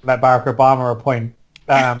wouldn't let Barack Obama appoint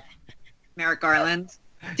Merrick Garland.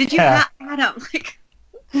 Did you not add up? Like,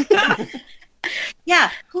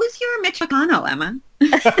 yeah, who's your Mitch McConnell, Emma?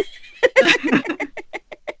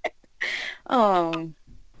 Oh,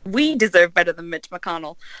 we deserve better than Mitch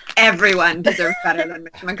McConnell. Everyone deserves better than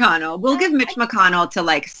Mitch McConnell. We'll give Mitch McConnell to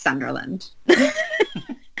like Sunderland. I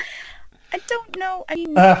don't know. I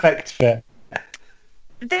mean, perfect fit.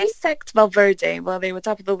 They sacked Valverde while they were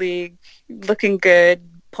top of the league, looking good,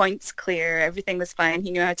 points clear, everything was fine.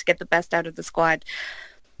 He knew how to get the best out of the squad.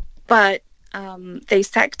 But they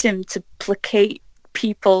sacked him to placate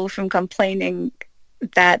people from complaining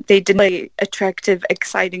that they didn't play attractive,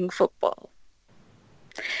 exciting football.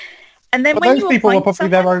 And then but when those you people were appoint probably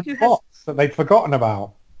their own someone bots that they'd forgotten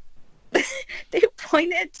about. they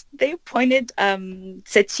appointed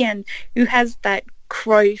Setien, who has that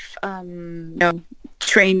Cruyff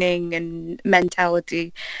training and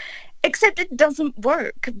mentality, except it doesn't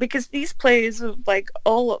work because these players are like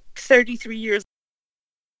all 33 years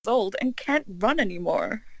old and can't run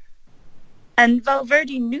anymore, and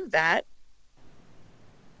Valverde knew that.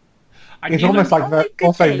 It's almost like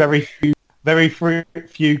also very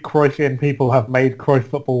few Cruyffian people have made Cruyff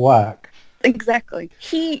football work. Exactly.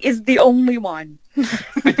 He is the only one.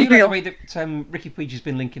 I do like the way that Ricky Puig has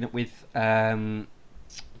been linking it with Messi.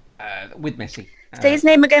 Say his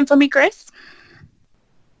name again for me, Chris.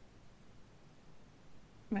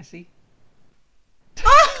 Messi.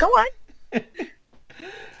 Go on.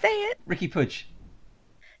 Say it. Ricky Puig.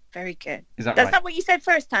 Very good. Is that That's right? not what you said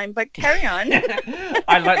first time, but carry on.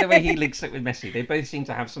 I like the way he links it with Messi. They both seem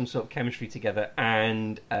to have some sort of chemistry together,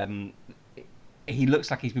 and he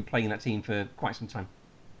looks like he's been playing that team for quite some time.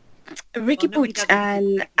 Ricky Puig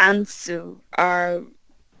and Ansu are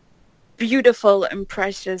beautiful and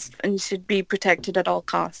precious and should be protected at all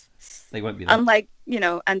costs. They won't be there. Unlike,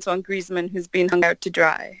 Antoine Griezmann, who's been hung out to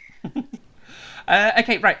dry.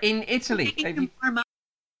 Okay, right. In Italy,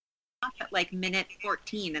 at like minute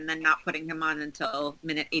 14 and then not putting him on until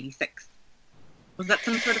minute 86. Was that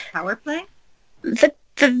some sort of power play?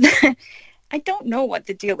 I don't know what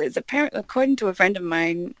the deal is. Apparently, according to a friend of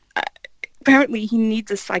mine, apparently he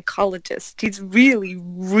needs a psychologist. He's really,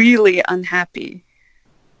 really unhappy.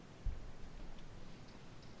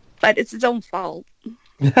 But it's his own fault.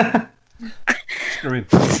 Screw him.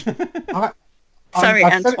 Sorry,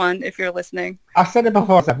 I've said Antoine, if you're listening. I said it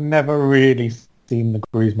before. I've never really seen the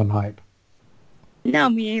Griezmann hype. No,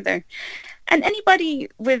 me either. And anybody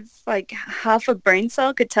with like half a brain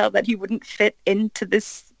cell could tell that he wouldn't fit into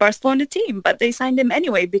this Barcelona team, but they signed him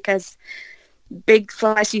anyway because big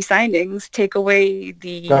flashy signings take away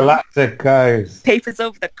the Galacticos. papers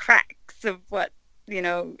over the cracks of what,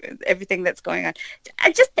 everything that's going on.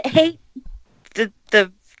 I just hate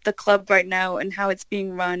the club right now and how it's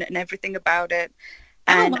being run and everything about it.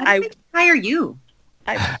 And why don't they hire you?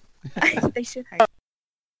 They should hire.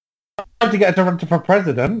 To get to run for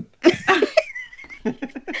president.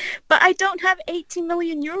 But I don't have 80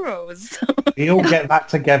 million euros. We'll get that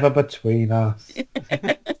together between us.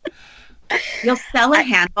 You'll sell a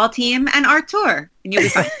handball team and Artur, and you'll be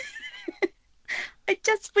fine. I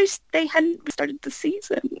just wish they hadn't started the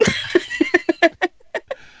season.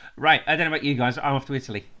 Right, I don't know about you guys. I'm off to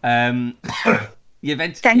Italy.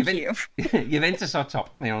 Juventus, Thank you. Juventus are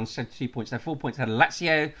top. They're on 72 points. They're 4 points ahead of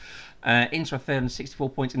Lazio. Inter are third on 64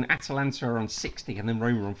 points, and Atalanta are on 60, and then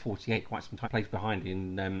Roma are on 48. Quite some time place behind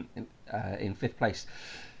in fifth place.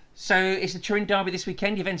 So it's the Turin derby this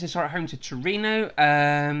weekend. Juventus are at home to Torino.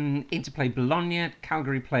 Inter play Bologna.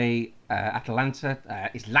 Cagliari play Atalanta.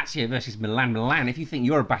 It's Lazio versus Milan. Milan, if you think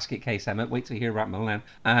you're a basket case, Emma, wait till you hear about Milan.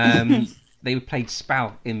 They played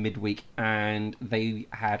Spal in midweek, and they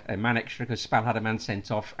had a man extra because Spal had a man sent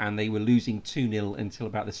off, and they were losing 2-0 until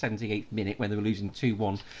about the 78th minute when they were losing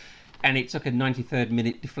 2-1. And it took a 93rd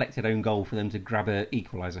minute deflected own goal for them to grab an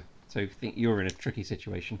equaliser. So I think you're in a tricky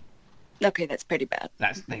situation. Okay, that's pretty bad.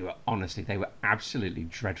 They were absolutely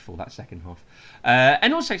dreadful that second half.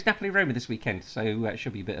 And also it's Napoli-Roma this weekend, so it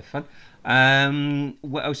should be a bit of fun.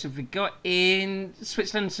 What else have we got in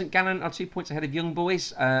Switzerland? St Gallen are 2 points ahead of Young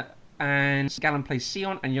Boys. And St Gallen plays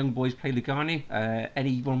Sion, and Young Boys play Lugano.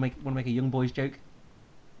 Eddie, want to make a Young Boys joke?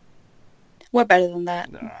 We're better than that.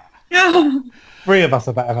 Three of us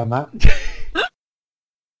are better than that.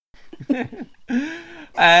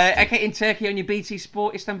 Okay, in Turkey on your BT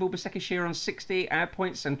Sport, Istanbul Başakşehir on 60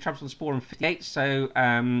 points and Trabzonspor on 58. So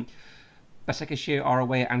Başakşehir are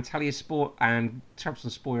away at Antalyaspor and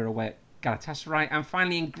Trabzonspor are away at Galatasaray. And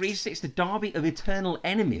finally in Greece, it's the derby of eternal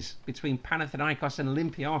enemies between Panathinaikos and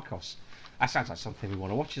Olympiakos. That sounds like something we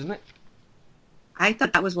want to watch, isn't it? I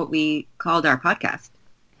thought that was what we called our podcast.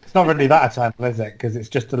 It's not really that eternal, is it? Because it's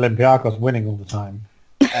just Olympiakos winning all the time.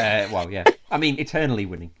 Well, yeah. I mean, eternally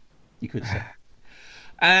winning, you could say.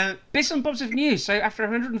 Bits and bobs of news. So after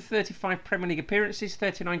 135 Premier League appearances,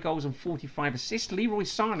 39 goals and 45 assists, Leroy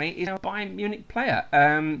Sané is a Bayern Munich player.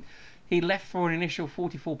 He left for an initial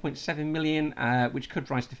 44.7 million, which could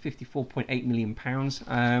rise to 54.8 million pounds.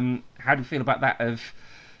 How do you feel about that?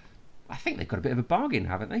 I think they've got a bit of a bargain,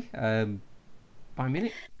 haven't they? Bayern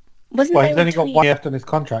Munich. He's only got 1 year left on his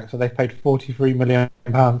contract, so they've paid £43 million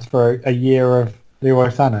for a year of Leroy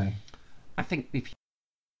Sané. I think if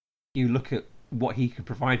you look at what he could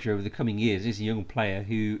provide you over the coming years, is a young player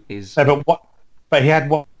who is... No, but he had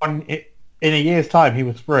one... In a year's time, he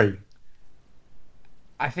was free.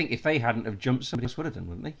 I think if they hadn't have jumped, somebody else would have done,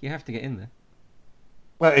 wouldn't they? You have to get in there.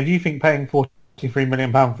 Well, if you think paying £43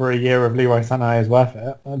 million for a year of Leroy Sané is worth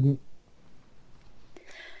it...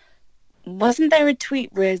 Wasn't there a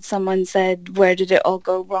tweet where someone said, where did it all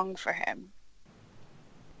go wrong for him?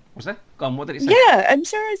 Was there? Go on, what did it say? Yeah, I'm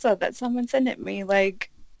sure I saw that. Someone sent it me,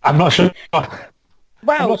 like... I'm not sure.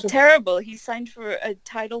 Wow, terrible. He signed for a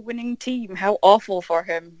title-winning team. How awful for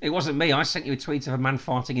him. It wasn't me. I sent you a tweet of a man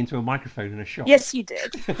farting into a microphone in a shop. Yes, you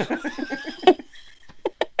did.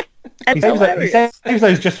 He saves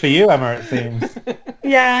those just for you, Emma, it seems.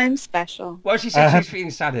 Yeah, I'm special. Well, she said she was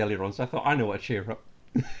feeling sad earlier on, so I thought, I know what to cheer her up.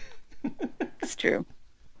 It's true.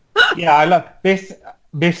 Yeah, I love this.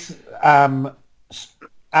 This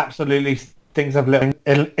absolutely stings of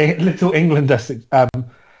little Englander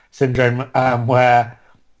syndrome, where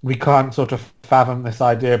we can't sort of fathom this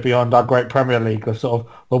idea beyond our great Premier League of sort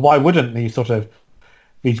of, well, why wouldn't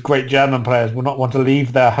these great German players will not want to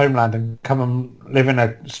leave their homeland and come and live in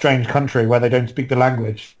a strange country where they don't speak the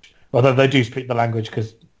language, although they do speak the language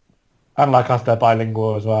because, unlike us, they're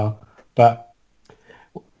bilingual as well. But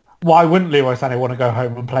why wouldn't Leroy Sané want to go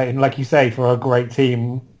home and play, and like you say, for a great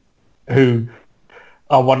team who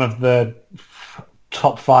are one of the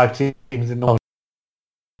top 5 teams in the world?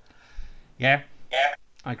 Yeah,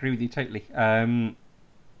 I agree with you totally.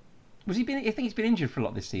 Was he been? I think he's been injured for a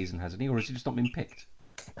lot this season, hasn't he, or has he just not been picked?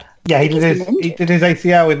 Yeah, he He's did been his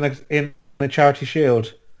ACL in the Charity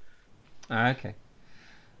Shield. Okay.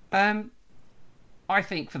 I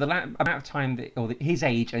think for the amount of time his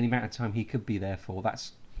age and the amount of time he could be there for,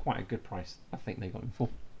 that's quite a good price. I think they got him for.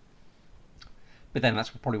 But then that's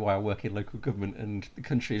probably why I work in local government and the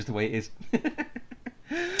country is the way it is.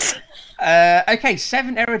 Okay,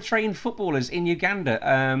 7 Eritrean footballers in Uganda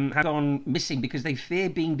have gone missing because they fear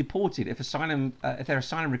being deported if their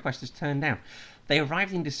asylum request is turned down. They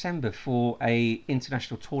arrived in December for a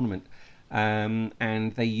international tournament,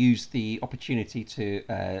 and they used the opportunity to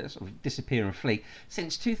sort of disappear and flee.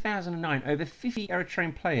 Since 2009, over 50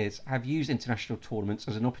 Eritrean players have used international tournaments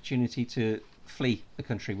as an opportunity to flee the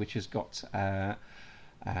country, which has got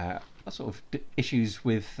sort of issues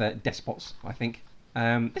with despots, I think.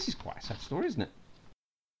 This is quite a sad story, isn't it?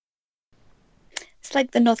 It's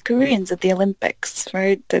like the North Koreans at the Olympics,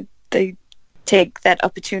 right? That they take that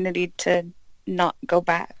opportunity to not go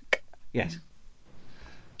back. Yes.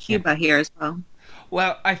 Cuba here as well.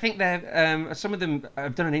 Well, I think they're some of them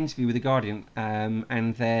have done an interview with The Guardian,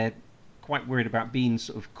 and they're quite worried about being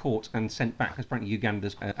sort of caught and sent back, because apparently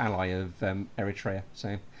Uganda's an ally of Eritrea,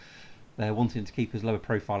 so they're wanting to keep as low a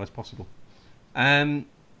profile as possible.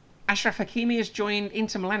 Ashraf Hakimi has joined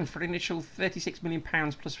Inter Milan for an initial £36 million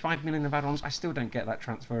plus £5 million of add-ons. I still don't get that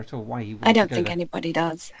transfer at all. Why he would I don't go think there. anybody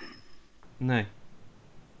does. No.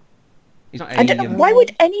 He's not Why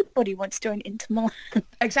would anybody want to join Inter Milan?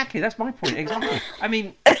 Exactly, that's my point. Exactly. I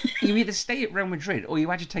mean, you either stay at Real Madrid or you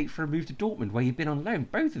agitate for a move to Dortmund, where you've been on loan.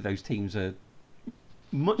 Both of those teams are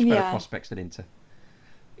much better prospects than Inter.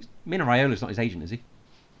 Mino Raiola's not his agent, is he?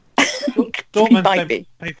 Dortmund might be.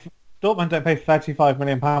 Dortmund don't pay £35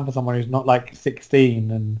 million for someone who's not like 16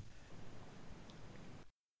 and...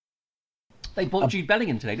 They bought Jude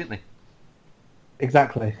Bellingham today, didn't they?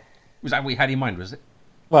 Exactly. Was that what you had in mind, was it?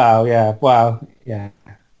 Well, yeah.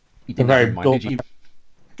 You didn't have in mind, did you?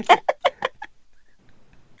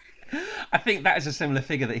 I think that is a similar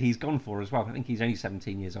figure that he's gone for as well. I think he's only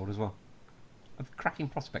 17 years old as well. A cracking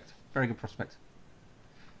prospect. Very good prospect.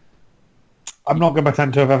 I'm not going to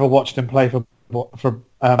pretend to have ever watched him play for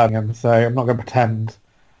Birmingham, so I'm not going to pretend.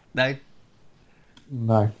 No?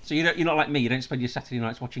 No. So you're not like me, you don't spend your Saturday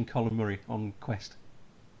nights watching Colin Murray on Quest?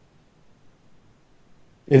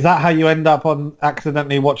 Is that how you end up on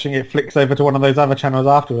accidentally watching it flicks over to one of those other channels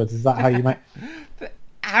afterwards? Is that how you make...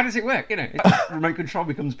 How does it work? Remote control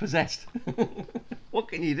becomes possessed. What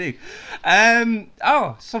can you do?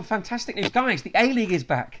 Some fantastic news. Guys, the A-League is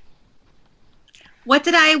back. What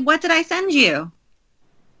did I send you?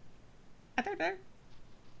 I don't know.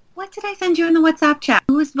 What did I send you in the WhatsApp chat?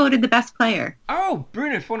 Who was voted the best player? Oh,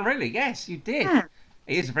 Bruno Fornarelli. Yes, you did. Yeah.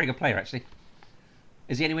 He is a very good player, actually.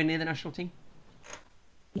 Is he anywhere near the national team?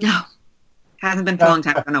 No. Hasn't been for a long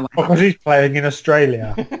time. I don't know why. Because he's playing in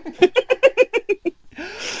Australia.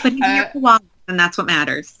 But he's here for a while, and that's what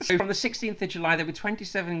matters. So from the 16th of July, there were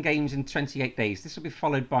 27 games in 28 days. This will be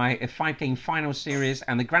followed by a 5-game final series,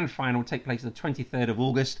 and the grand final will take place on the 23rd of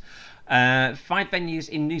August. 5 venues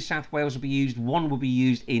in New South Wales will be used. 1 will be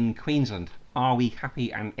used in Queensland. Are we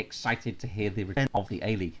happy and excited to hear the return of the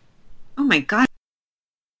A-League? Oh my God.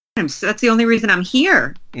 That's the only reason I'm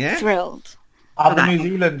here. Yeah? Thrilled. Are the New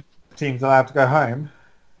Zealand teams allowed to go home?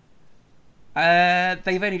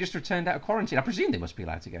 They've only just returned out of quarantine. I presume they must be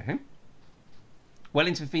allowed to go home.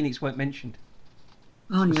 Wellington Phoenix weren't mentioned.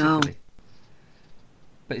 Oh no.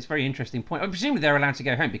 But it's a very interesting point. I presume they're allowed to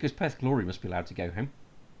go home because Perth Glory must be allowed to go home.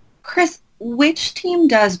 Chris, which team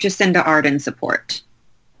does Jacinda Ardern support?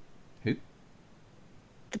 Who?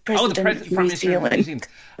 The president of New Zealand.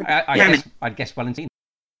 I'd guess Wellington.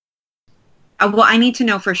 Well, I need to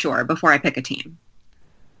know for sure before I pick a team.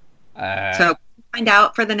 So find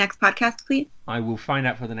out for the next podcast, please. I will find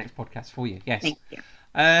out for the next podcast for you. Yes. Thank you.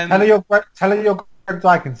 Tell her you're Greg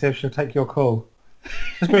Dyke and see if she'll take your call.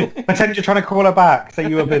 Just pretend you're trying to call her back. Say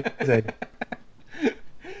you were busy.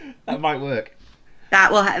 That might work.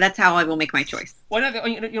 That's how I will make my choice. Why not?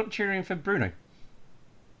 You're not cheering for Bruno?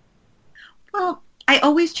 Well, I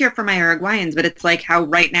always cheer for my Uruguayans, but it's like how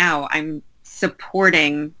right now I'm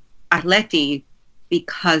supporting Atleti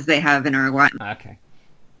because they have an Uruguayan. Okay.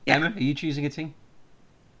 Yeah. Emma, are you choosing a team?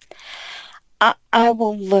 I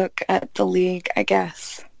will look at the league, I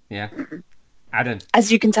guess. Yeah. Adam.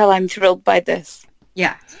 As you can tell, I'm thrilled by this.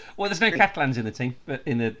 Yeah. Well, there's no Catalans in the team, but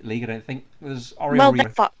in the league, I don't think. There's Oriol. Well,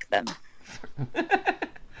 fuck them.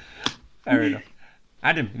 Fair enough.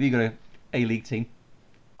 Adam, have you got a A-League team?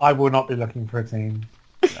 I will not be looking for a team.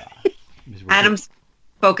 Adam's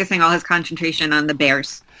focusing all his concentration on the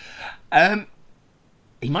Bears.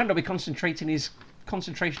 He might not be concentrating his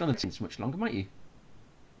concentration on the things much longer, might you?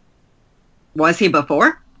 Was he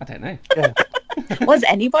before? I don't know. Yeah. Was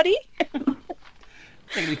anybody? They're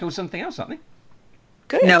going to be called something else, aren't they?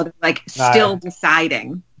 Good. No, they're like still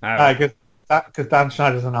deciding. Because Dan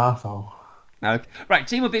Schneider's an arsehole. Okay. Right,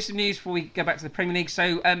 two more bits of news before we go back to the Premier League.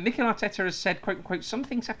 So, Mikel Arteta has said, quote unquote, some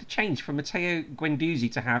things have to change for Matteo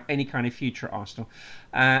Guendouzi to have any kind of future at Arsenal.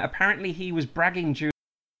 Apparently, he was bragging during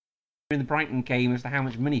the Brighton game as to how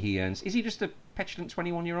much money he earns. Is he just a petulant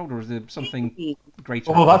 21-year-old, or is there something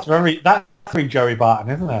greater? Oh, that's very Joey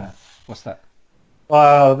Barton, isn't it? What's that?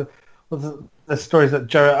 Well, the stories that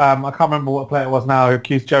Joe, I can't remember what player it was now, who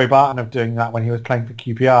accused Joey Barton of doing that when he was playing for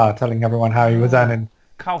QPR, telling everyone how he was earning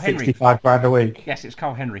Carl Henry. $65,000 a week. Yes, it was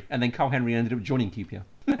Carl Henry, and then Carl Henry ended up joining QPR.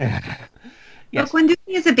 Yes. But Guendouzi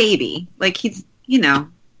is a baby. Like, he's,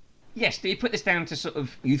 Yes, do you put this down to sort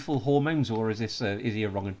of youthful hormones, or is this is he a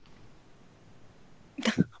wrong one?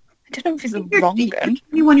 I don't know if he's a wrong one.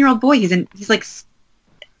 21-year-old boy. He's like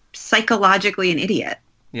psychologically an idiot.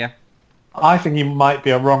 Yeah. I think he might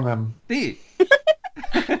be a wrong one. Do you?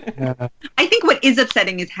 Yeah. I think what is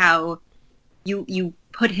upsetting is how you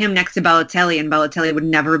put him next to Balotelli, and Balotelli would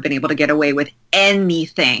never have been able to get away with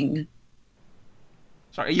anything.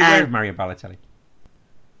 Sorry, are you aware of Mario Balotelli?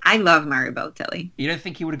 I love Mario Balotelli. You don't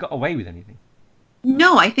think he would have got away with anything?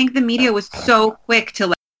 No, I think the media was so quick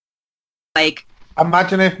to like.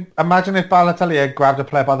 Imagine if Balotelli had grabbed a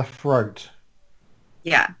player by the throat.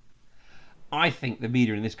 Yeah. I think the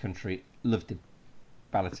media in this country loved him,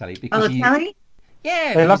 Balotelli, because Balotelli?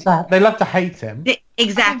 Yeah. They love to hate him.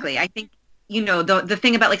 Exactly. I think the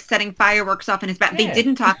thing about like setting fireworks off in his back. Yeah. They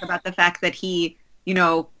didn't talk about the fact that he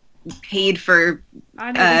paid for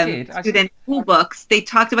student school books. They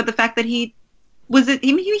talked about the fact that he was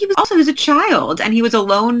also as a child, and he was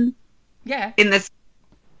alone. Yeah. In this.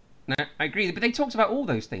 No, I agree, but they talked about all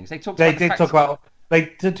those things. To be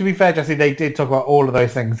fair, Jesse, they did talk about all of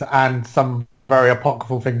those things and some very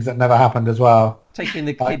apocryphal things that never happened as well. Taking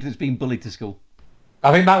the kid that's been bullied to school.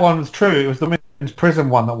 I think that one was true. It was the women's prison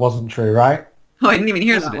one that wasn't true, right? Oh, I didn't even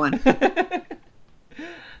hear that one.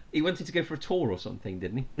 He wanted to go for a tour or something,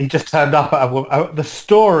 didn't he? He just turned up at the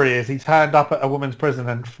story is he turned up at a women's prison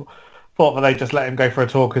and thought that they just let him go for a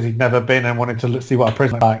tour because he'd never been and wanted to see what a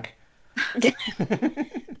prison was like.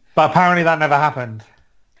 But apparently that never happened.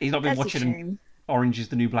 He's not been watching Orange is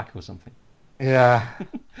the New Black or something. Yeah.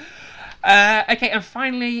 Okay, and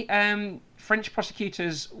finally, French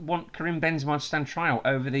prosecutors want Karim Benzema to stand trial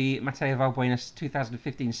over the Mateo Valbuena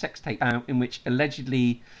 2015 sex tape, in which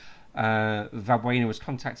allegedly Valbuena was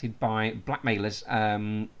contacted by blackmailers,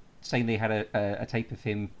 saying they had a tape of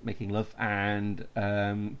him making love, and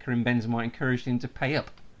Karim Benzema encouraged him to pay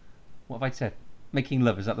up. What have I said? Making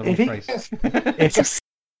love, is that the wrong phrase? It's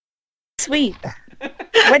sweet.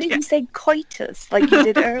 Why didn't you say coitus like you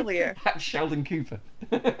did earlier? That's Sheldon Cooper.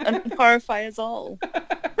 And horrify us all.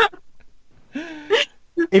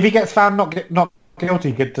 If he gets found not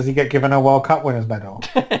guilty, does he get given a World Cup winners medal?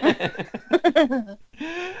 This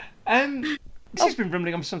has been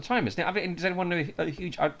rumbling on for some time, isn't it? I mean, does anyone know a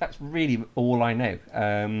huge... that's really all I know.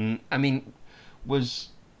 I mean, was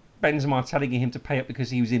Benzema telling him to pay up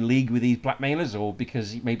because he was in league with these blackmailers, or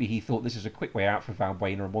because maybe he thought this was a quick way out for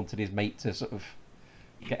Valbuena and wanted his mate to sort of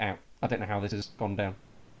get out? I don't know how this has gone down.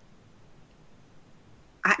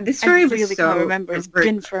 This story was really can't remember. It's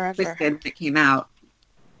been forever. It came out.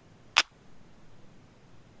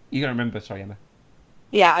 You don't remember? Sorry, Emma.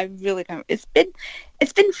 Yeah, I really don't. It's been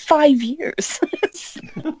 5 years.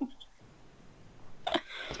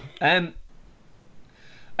 Okay,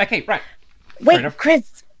 right. Wait,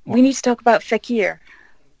 Chris. What? We need to talk about Fekir.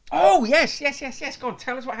 Oh, yes. Go on,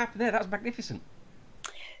 tell us what happened there. That was magnificent.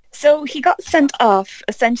 So he got sent off,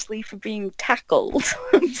 essentially, for being tackled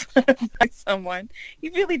by someone. He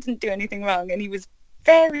really didn't do anything wrong, and he was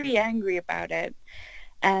very angry about it.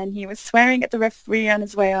 And he was swearing at the referee on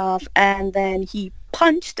his way off, and then he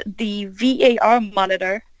punched the VAR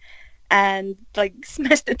monitor and,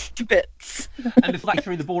 smashed it to bits. And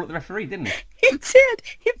threw the ball at the referee, didn't he? He did.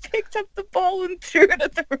 He picked up the ball and threw it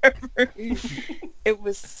at the referee. It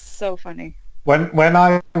was so funny. When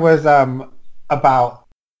I was about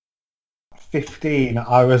 15,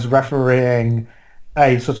 I was refereeing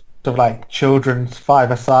a sort of children's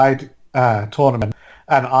five-a-side tournament,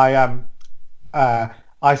 and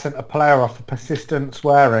I sent a player off for persistent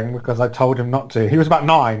swearing because I told him not to. He was about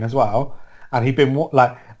 9 as well, and he'd been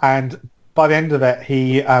and by the end of it,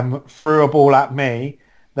 he threw a ball at me.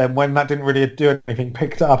 Then when that didn't really do anything,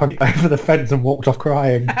 picked it up and over the fence and walked off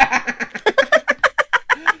crying.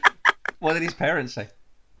 What did his parents say?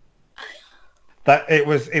 that it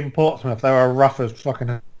was in Portsmouth. They were rough as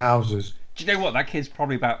fucking houses. Do you know what? That kid's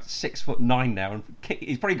probably about 6'9" now, and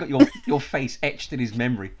he's probably got your face etched in his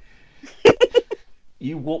memory.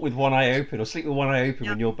 You walk with one eye open, or sleep with one eye open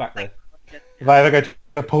when you're back there. If I ever go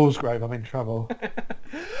to Paulsgrove, I'm in trouble.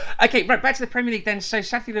 Okay, right, back to the Premier League then. So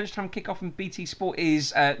Saturday lunchtime kickoff on BT Sport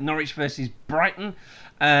is Norwich versus Brighton.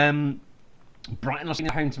 Brighton lost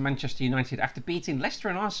at home to Manchester United after beating Leicester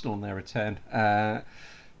and Arsenal on their return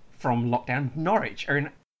from lockdown. Norwich are in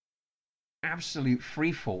absolute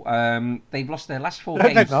freefall. They've lost their last 4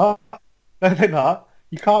 games. No, they're not.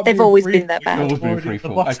 You can't. They've always been that bad. Always been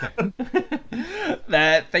free-fall. Okay.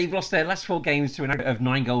 They've lost their last 4 games to an aggregate of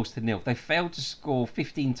 9-0. They've failed to score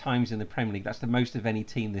 15 times in the Premier League. That's the most of any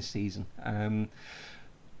team this season.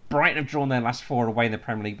 Brighton have drawn their last 4 away in the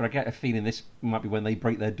Premier League, but I get a feeling this might be when they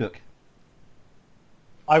break their duck.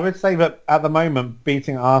 I would say that at the moment,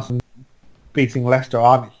 beating Arsenal, beating Leicester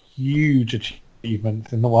aren't huge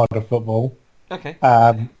achievements in the world of football. Okay.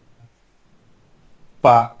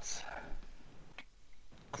 But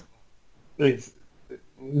it's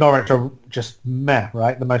Norwich are just meh,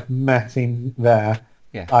 right? The most meh team there.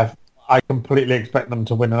 Yeah. I completely expect them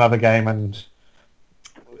to win another game, and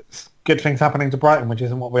good things happening to Brighton, which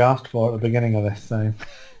isn't what we asked for at the beginning of this. So,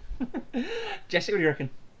 Jesse, what do you reckon?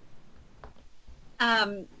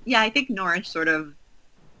 Yeah, I think Norwich sort of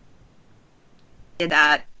did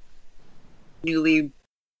that newly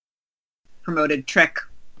promoted trick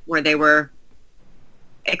where they were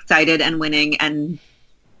excited and winning and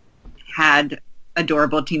had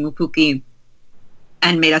adorable Timu Puki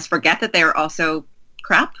and made us forget that they were also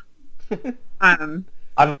crap. I don't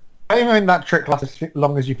even think that trick lasted as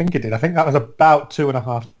long as you think it did. I think that was about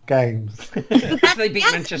 2.5 games. They beat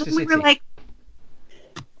Manchester we City. were like,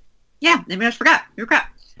 yeah, they made us forget. We were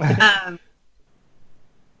crap.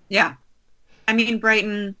 Yeah. I mean,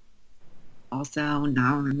 Brighton also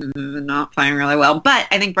not playing really well, but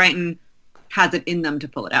I think Brighton has it in them to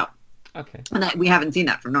pull it out. Okay. And we haven't seen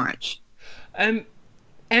that from Norwich. Emma,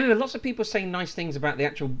 lots of people saying nice things about the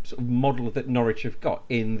actual sort of model that Norwich have got,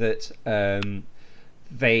 in that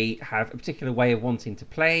they have a particular way of wanting to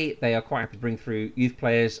play. They are quite happy to bring through youth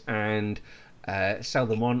players and sell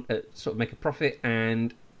them on, sort of make a profit,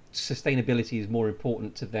 and sustainability is more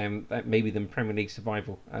important to them maybe than Premier League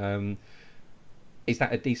survival. Is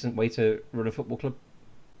that a decent way to run a football club?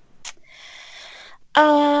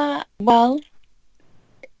 Well,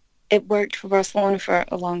 it worked for Barcelona for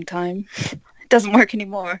a long time. It doesn't work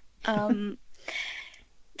anymore. I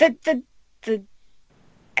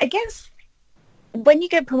guess when you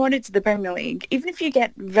get promoted to the Premier League, even if you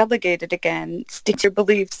get relegated again, stick to your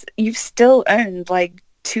beliefs, you've still earned like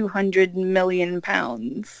 £200 million.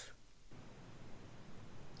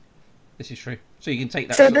 This is true. So you can take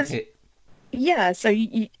that So sort of hit. Yeah, so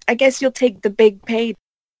I guess you'll take the big payday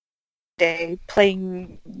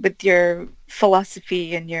playing with your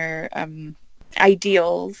philosophy and your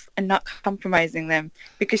ideals and not compromising them,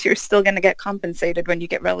 because you're still going to get compensated when you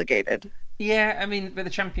get relegated. Yeah, I mean, but the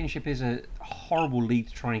Championship is a horrible league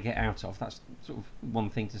to try and get out of. That's sort of one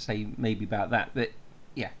thing to say maybe about that. But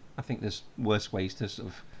yeah, I think there's worse ways to sort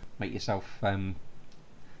of make yourself run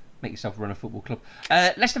a football club.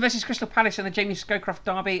 Leicester versus Crystal Palace in the Jamie Scowcroft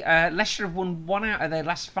derby. Leicester have won 1 out of their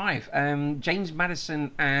last 5. James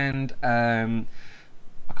Maddison and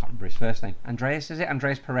I can't remember his first name. Andreas, is it?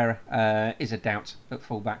 Andreas Pereira is a doubt at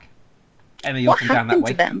fullback. Emma, you're from down that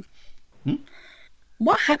way.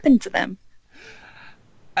 What happened to them?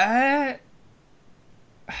 What happened to them?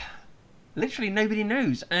 Literally nobody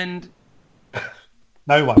knows, and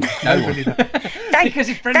No one. Nobody knows.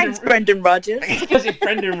 Thanks, Brendan Rodgers. Because if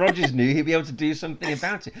Brendan Rodgers knew, he'd be able to do something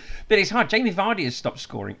about it. But it's hard. Jamie Vardy has stopped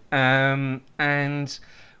scoring, and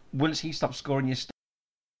once he stops scoring, you're stuck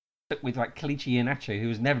with like Kelechi Iheanacho, who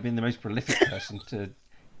has never been the most prolific person to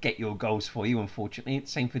get your goals for you, unfortunately.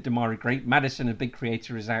 Same for Damari Gray. Maddison, a big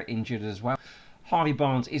creator, is out injured as well. Harvey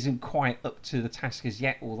Barnes isn't quite up to the task as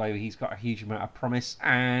yet, although he's got a huge amount of promise,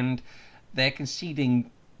 and they're conceding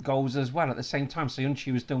goals as well at the same time. So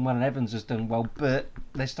Soyuncu has done well and Evans has done well, but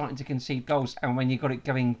they're starting to concede goals, and when you've got it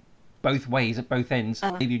going both ways at both ends,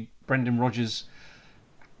 maybe Brendan Rodgers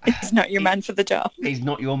It's not your man for the job. He's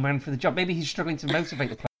not your man for the job. Maybe he's struggling to motivate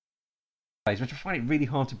the players, which I find it really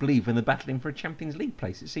hard to believe when they're battling for a Champions League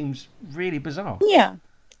place. It seems really bizarre. Yeah.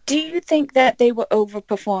 Do you think that they were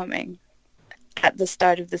overperforming at the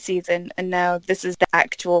start of the season, and now this is the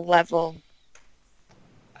actual level?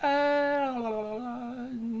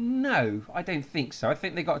 No, I don't think so. I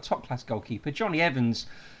think they got a top-class goalkeeper. Johnny Evans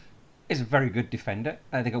is a very good defender.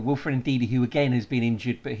 They got Wilfred Ndidi, who again has been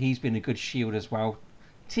injured, but he's been a good shield as well.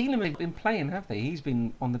 Tielemans have been playing, have they? He's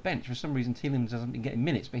been on the bench. For some reason, Tielemans hasn't been getting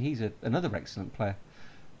minutes, but he's another excellent player.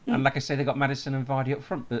 And like I say, they got Maddison and Vardy up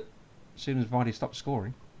front, but as soon as Vardy stopped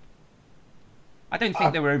scoring, I don't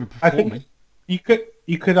think they were overperforming. I think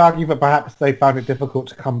you could argue that perhaps they found it difficult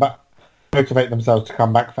to come back, motivate themselves to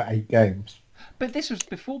come back for 8 games. But this was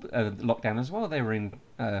before lockdown as well. They were in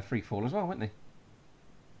free fall as well, weren't they?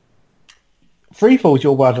 Free fall is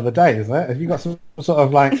your word of the day, isn't it? Have you got some sort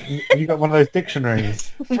of like? Have you got one of those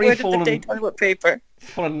dictionaries? Free Word fall of the day and toilet paper.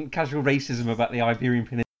 fun casual racism about the Iberian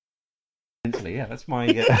Peninsula. Yeah, that's my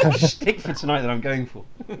stick for tonight that I'm going for.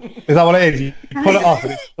 Is that what it is? You pull it off,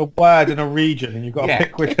 and it's a word in a region, and you've got to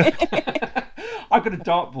pick which. I've got a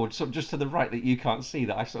dartboard sort of just to the right that you can't see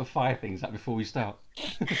that I sort of fire things at before we start.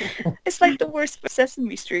 It's like the worst for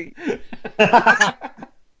Sesame Street.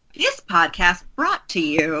 This podcast brought to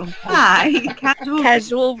you by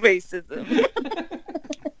Casual racism.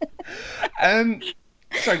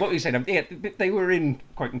 Sorry, what were you saying? Yeah, they were in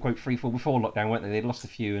quote unquote free fall before lockdown, weren't they? They'd lost a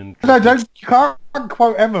few and. No, you can't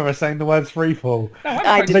quote Emma as saying the words free fall. No,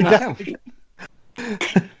 I I'm did quoting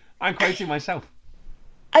myself. I'm quoting myself.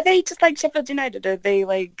 Are they just like Sheffield United? Are they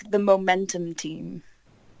like the momentum team?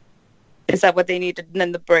 Is that what they needed? And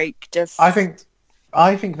then the break just... I think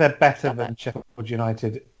they're better than Sheffield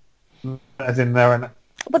United, as in they're an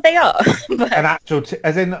But they are. But... an actual,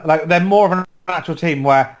 as in like they're more of an actual team.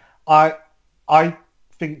 Where I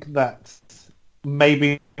think that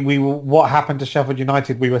maybe what happened to Sheffield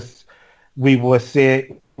United, we would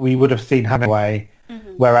have seen anyway.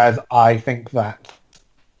 Mm-hmm. Whereas I think that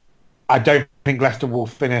I don't think Leicester will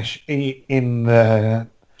finish in the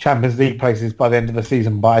Champions League places by the end of the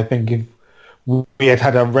season. But I think if we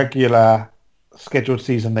had a regular scheduled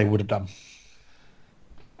season, they would have done.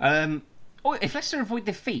 If Leicester avoid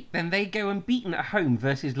defeat, then they go unbeaten at home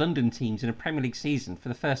versus London teams in a Premier League season for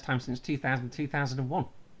the first time since 2000-2001.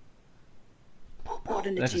 What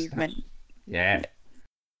an achievement. Yeah.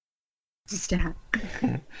 Stat.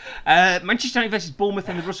 Manchester United versus Bournemouth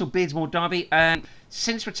in the Russell Beardsmore derby.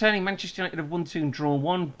 Since returning, Manchester United have won 2 and drawn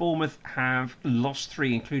 1. Bournemouth have lost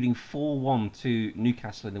 3, including 4-1 to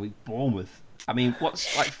Newcastle in the week. Bournemouth. I mean,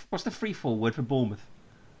 what's the free fall word for Bournemouth?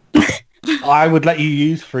 I would let you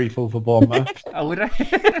use free fall for Bournemouth. Oh, would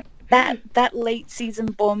I? That late season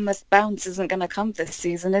Bournemouth bounce isn't going to come this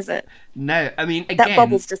season, is it? No, I mean again. That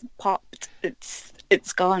bubble's just popped.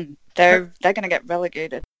 It's gone. They're going to get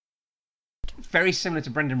relegated. Very similar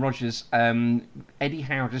to Brendan Rodgers, Eddie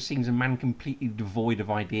Howe just seems a man completely devoid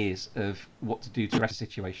of ideas of what to do to arrest the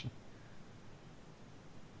situation.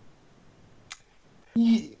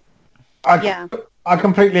 I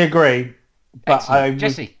completely agree, but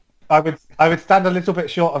Jesse, I would stand a little bit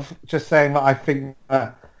short of just saying that I think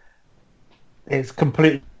that it's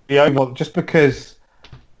completely over, just because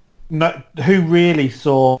who really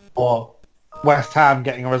saw West Ham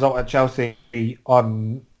getting a result at Chelsea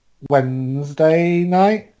on Wednesday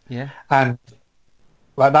night? Yeah. And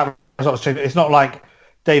like that result was changed. It's not like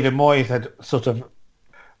David Moyes had sort of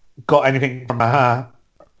got anything from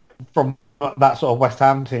that sort of West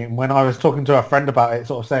Ham team. When I was talking to a friend about it,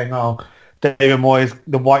 sort of saying, "Oh, David Moyes,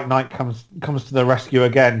 the White Knight comes to the rescue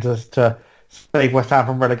again to save West Ham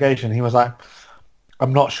from relegation," he was like,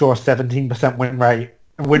 "I'm not sure a 17%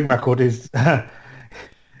 win record is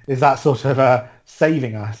is that sort of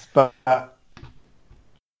saving us." But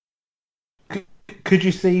could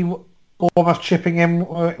you see Bournemouth chipping in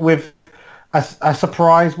with a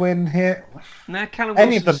surprise win here? No, Callum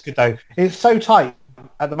Any of Wilson's... them could though. It's so tight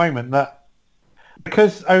at the moment that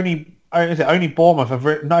because only Bournemouth have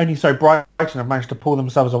Brighton have managed to pull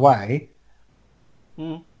themselves away.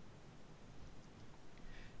 Mm.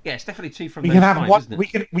 Yeah, it's definitely 2 from We those can have 5, one. isn't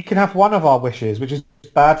it? We can have one of our wishes, which is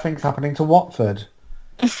bad things happening to Watford.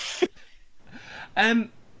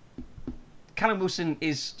 Callum Wilson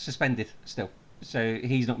is suspended still, so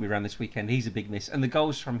he's not going to be around this weekend. He's a big miss, and the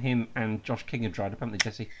goals from him and Josh King have dried up, haven't they,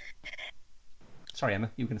 Jesse? Sorry,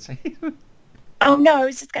 Emma, you were going to say. Oh no, I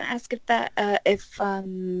was just going to ask if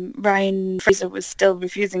Ryan Fraser was still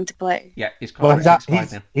refusing to play. Yeah, his Well, contract's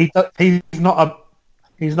expired now.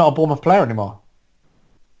 he's not a Bournemouth player anymore.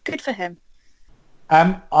 Good for him.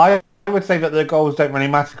 I would say that the goals don't really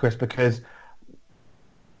matter, Chris, because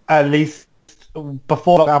at least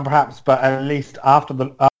before lockdown, perhaps, but at least after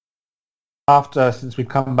since we've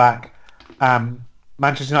come back,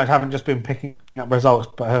 Manchester United haven't just been picking up results,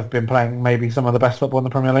 but have been playing maybe some of the best football in the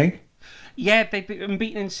Premier League. Yeah, they've been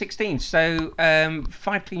beaten in 16. So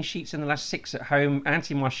 5 clean sheets in the last 6 at home.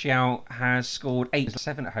 Anthony Martial has scored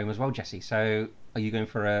 8-7 at home as well, Jesse. So are you going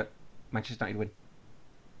for a Manchester United win?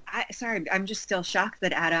 I'm just still shocked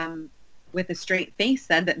that Adam with a straight face,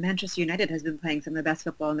 said that Manchester United has been playing some of the best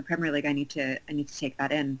football in the Premier League. I need to take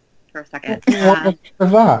that in for a second. What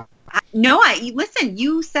was that? Listen.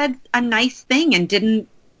 You said a nice thing and didn't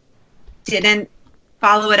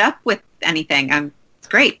follow it up with anything. It's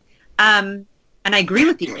great. And I agree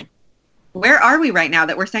with you. Where are we right now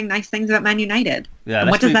that we're saying nice things about Man United? Yeah, and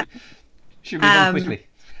what does that? Should we move on quickly?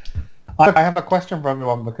 I have a question for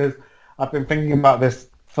everyone because I've been thinking about this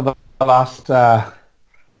for the last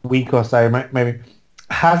week or so, maybe.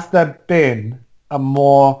 Has there been a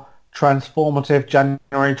more transformative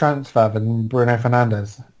January transfer than Bruno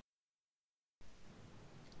Fernandes?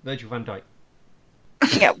 Virgil van Dijk.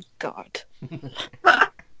 Yeah, God. Do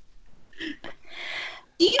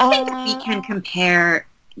you think we can compare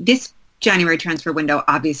this January transfer window?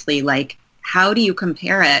 Obviously, like, how do you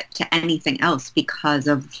compare it to anything else because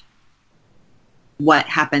of what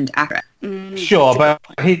happened after it? Sure, but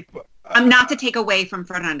I'm not to take away from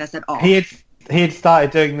Fernandes at all. he had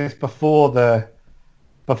started doing this before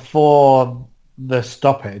the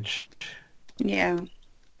stoppage. Yeah.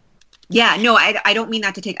 Yeah, no, I don't mean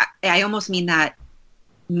that to take. I almost mean that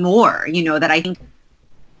more. That I think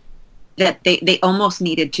that they almost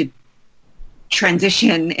needed to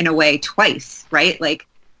transition in a way twice, right? Like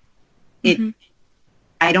it. Mm-hmm.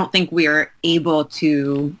 I don't think we're able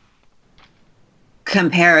to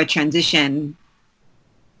compare a transition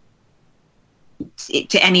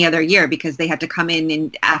to any other year because they had to come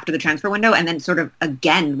in after the transfer window and then sort of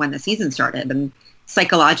again when the season started. And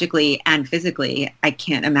psychologically and physically, I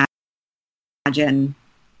can't imagine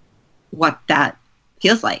what that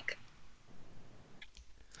feels like.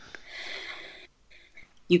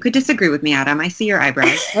 You could disagree with me, Adam. I see your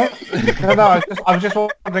eyebrows. No, I was just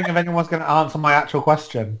wondering if anyone's going to answer my actual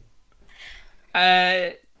question.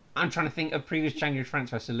 I'm trying to think of previous January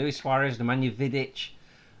transfers. So Luis Suarez, Nemanja Vidic.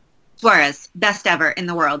 Suarez, best ever in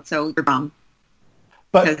the world, so you're wrong.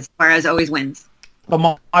 Because Suarez always wins. But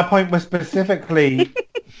my point was specifically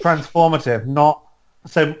transformative, not...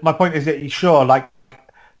 So my point is that, sure, like,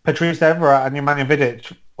 Patrice Evra and Nemanja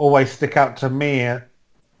Vidic always stick out to me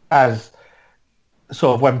as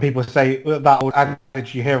sort of when people say that old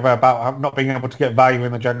adage you hear about not being able to get value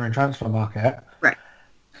in the January transfer market. Right.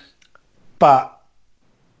 But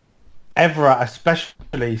Evra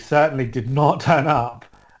especially certainly did not turn up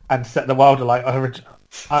and set the world alight.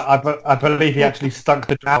 I believe he actually stunk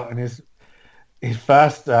the drought in his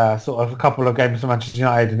first sort of a couple of games for Manchester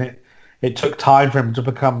United, and it took time for him to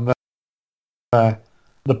become the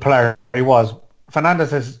player he was. Fernandes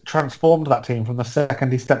has transformed that team from the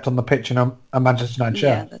second he stepped on the pitch in a Manchester United shirt.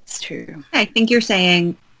 Yeah, that's true. I think you're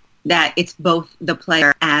saying that it's both the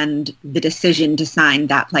player and the decision to sign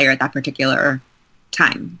that player at that particular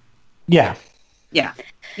time. Yeah. Yeah.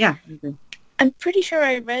 Yeah. I'm pretty sure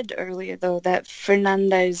I read earlier, though, that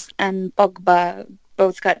Fernandes and Pogba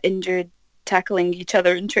both got injured tackling each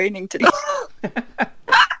other in training today.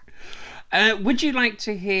 Would you like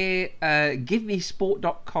to hear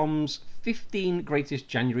GiveMeSport.com's 15 greatest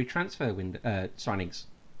January transfer signings?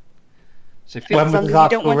 So when was this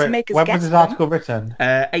article written?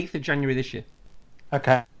 8th of January this year.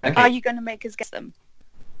 Okay. Are you going to make us guess them?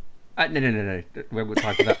 No. We'll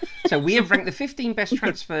try for that. So we have ranked the 15 best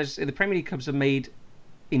transfers in the Premier League clubs are made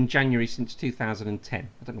in January since 2010.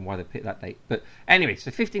 I don't know why they picked that date. But anyway,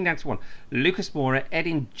 so 15 down to 1. Lucas Moura,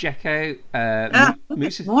 Edin Dzeko,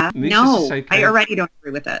 Musa Sissoko. I already don't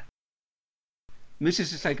agree with it. Musa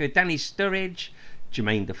Sissoko, Danny Sturridge,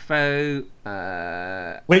 Jermaine Defoe.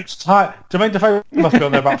 Which time? Jermaine Defoe must be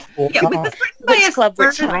on there about 4 times. Which club?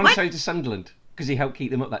 Toronto to Sunderland, because he helped keep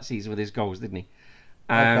them up that season with his goals, didn't he?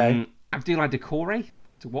 Okay. Abdoulaye Doucouré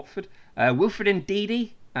to Watford. Wilfred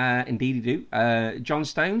Ndidi, John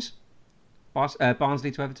Stones,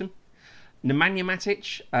 Barnsley to Everton. Nemanja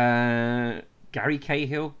Matic, Gary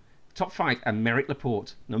Cahill. Top 5, Aymeric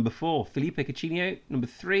Laporte. Number 4, Felipe Coutinho. Number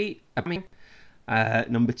 3,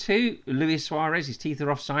 number 2, Luis Suarez, his teeth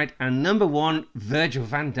are offside. And number 1, Virgil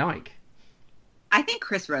van Dijk. I think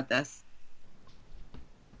Chris wrote this.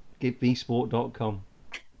 GiveMeSport.com.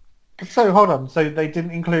 So, hold on. So they didn't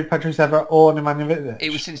include Patrice Evra or Nemanja Vidic? It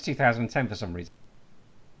was since 2010 for some reason.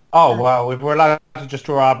 Oh, well, we're allowed to just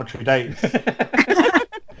draw arbitrary dates.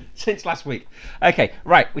 Since last week. Okay,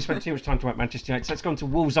 right. We spent too much time talking about Manchester United, so let's go on to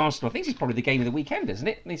Wolves Arsenal. I think this is probably the game of the weekend, isn't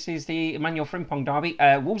it? This is the Emmanuel Frimpong derby.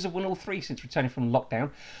 Wolves have won all 3 since returning from lockdown.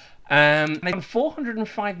 They've won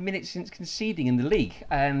 405 minutes since conceding in the league.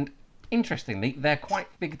 And interestingly, they're quite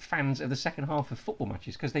big fans of the second half of football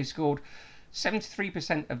matches because they've scored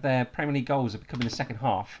 73% of their Premier League goals have come in the second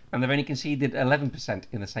half, and they've only conceded 11%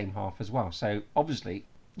 in the same half as well. So obviously,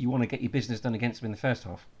 you want to get your business done against them in the first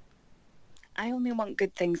half. I only want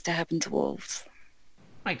good things to happen to Wolves.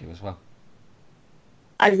 I do as well.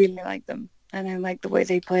 I really like them, and I like the way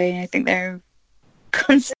they play. I think they're,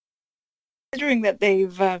 considering that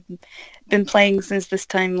they've been playing since this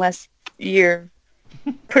time last year,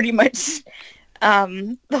 pretty much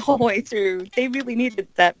the whole way through. They really needed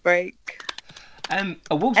that break,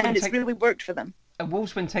 A Wolves win and it's really worked for them. a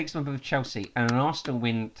Wolves win takes them above Chelsea, and an Arsenal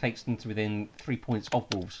win takes them to within 3 points of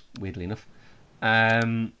Wolves, weirdly enough.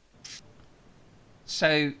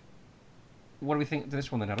 So, what do we think of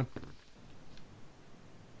this one then, Adam?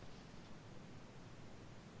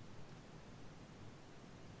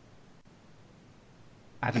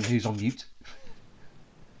 Adam, who's on mute.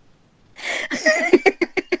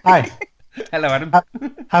 Hi. Hello, Adam.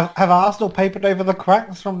 Have Arsenal papered over the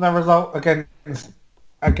cracks from their result against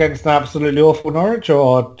an absolutely awful Norwich,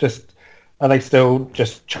 or just are they still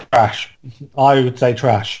just trash? I would say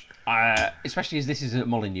trash. Especially as this is at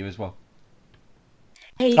Molineux as well.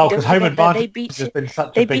 Hey, Oh, don't because home forget that advantage has been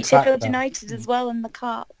such they a big beat Sheffield factor. United as well in the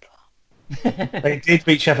cup. They did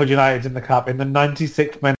beat Sheffield United in the cup in the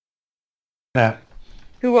 96th minute.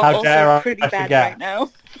 Who are How dare also pretty I bad forget. right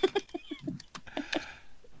now.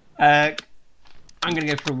 I'm going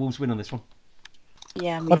to go for a Wolves win on this one.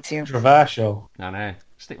 Yeah, me too. Controversial. No.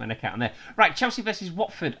 Stick my neck out on there. Right, Chelsea versus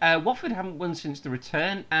Watford. Watford haven't won since the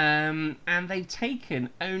return, and they've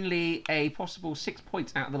taken only a possible 6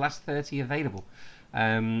 points out of the last 30 available,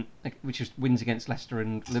 which is wins against Leicester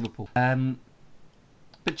and Liverpool.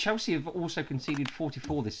 But Chelsea have also conceded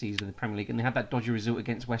 44 this season in the Premier League, and they had that dodgy result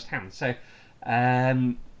against West Ham. So,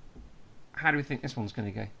 how do we think this one's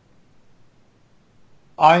going to go?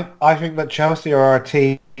 I think that Chelsea are a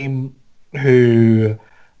team who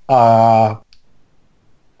are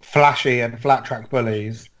flashy and flat track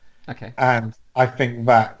bullies, Okay. and I think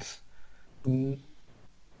that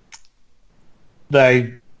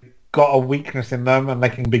they got a weakness in them and they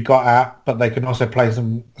can be got at, but they can also play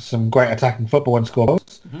some great attacking football and score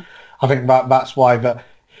goals. Mhm. I think that's why that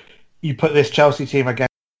you put this Chelsea team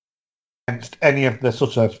against any of the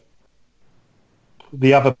sort of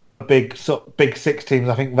the other big six teams.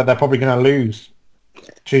 I think that they're probably going to lose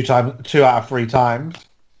 2 out of 3 times,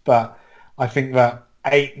 but I think that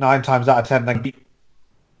 8-9 times out of 10 they beat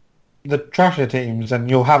the trashier teams, and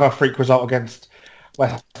you'll have a freak result against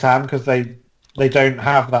West Ham because they don't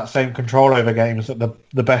have that same control over games that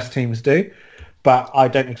the best teams do. But I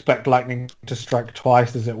don't expect lightning to strike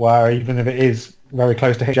twice, as it were, even if it is very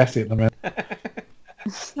close to Jesse at the minute.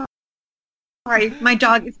 Sorry, my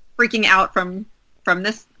dog is freaking out from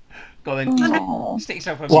this. Go on then. Aw. Stick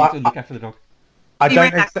yourself on Well, mute and look after the dog. I Be don't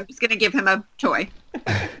right back. I'm expect. just going to give him a toy.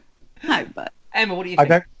 No, but Emma, what do you I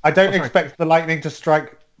think? don't sorry. expect the lightning to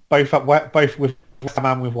strike both with West Ham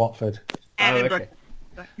and with Watford. and in okay.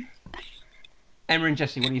 Emma and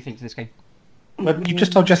Jesse, what do you think to this game? But you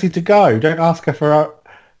just told Jessie to go. Don't ask her for a. Oh,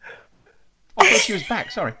 I thought she was back.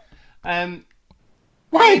 Sorry. I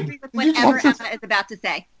Why? agree with whatever Emma is about to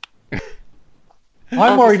say.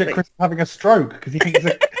 I'm worried that Obviously. Chris is having a stroke because he thinks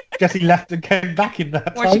that Jessie left and came back in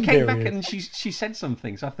that Well, she time came period. back and she said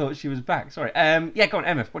something, so I thought she was back. Sorry. Yeah, go on,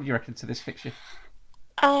 Emma. What do you reckon to this fixture?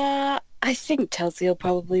 I think Chelsea will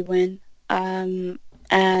probably win. And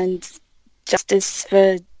justice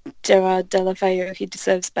for Gerard Deulofeu, he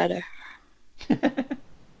deserves better.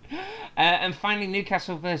 And finally,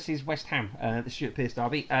 Newcastle versus West Ham, the Stuart Pearce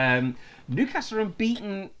derby. Newcastle are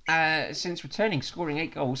unbeaten since returning, scoring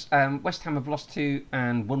 8 goals. West Ham have lost 2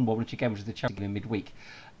 and won 1, which again was the Chelsea game midweek.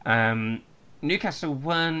 Newcastle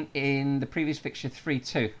won in the previous fixture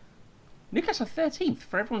 3-2. Newcastle 13th.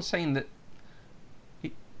 For everyone saying that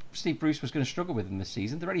Steve Bruce was going to struggle with them this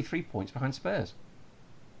season, they're only 3 points behind Spurs.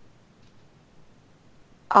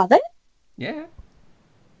 Are they? Yeah.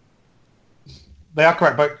 They are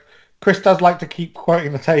correct, but Chris does like to keep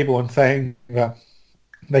quoting the table and saying that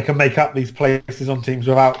they can make up these places on teams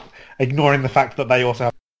without ignoring the fact that they also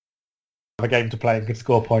have a game to play and can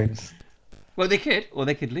score points. Well, they could, or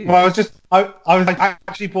they could lose. Well, I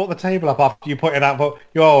actually brought the table up after you pointed out, but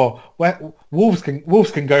Wolves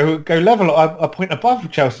can go level a point above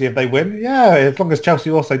Chelsea if they win. Yeah, as long as Chelsea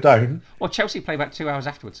also don't. Well, Chelsea play about 2 hours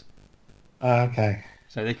afterwards, Okay.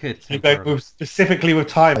 so they could. You go specifically with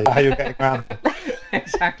time, how you're getting around.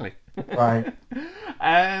 Exactly. Right.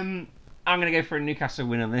 I'm going to go for a Newcastle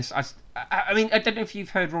win on this. I mean, I don't know if you've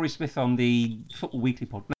heard Rory Smith on the Football Weekly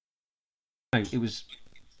pod. No, it was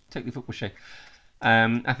Totally Football Show.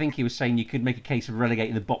 I think he was saying you could make a case of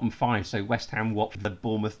relegating the bottom 5, so West Ham, Watford,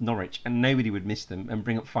 Bournemouth, Norwich, and nobody would miss them, and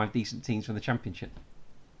bring up 5 decent teams from the Championship.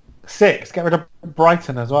 6. Get rid of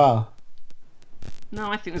Brighton as well. No,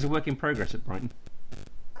 I think there's a work in progress at Brighton.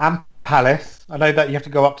 And Palace. I know that you have to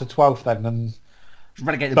go up to 12th then, and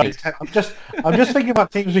Relegate the I'm just thinking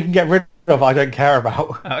about teams we can get rid of. I don't care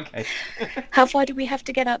about. Okay. How far do we have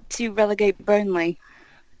to get up to relegate Burnley?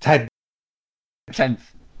 10. 10th.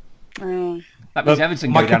 Oh, That means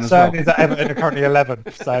Everton My go down as well. concern is that Everton are currently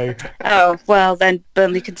 11th, so oh well, then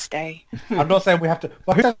Burnley can stay. I'm not saying we have to.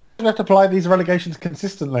 But who says we have to apply these relegations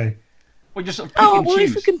consistently? We just sort of pick Oh and well,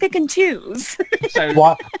 choose. if we can pick and choose. So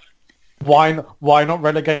Why not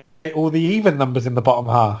relegate all the even numbers in the bottom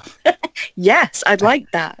half? Yes, I'd like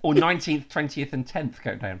that. or 19th, 20th, and 10th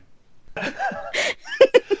go down.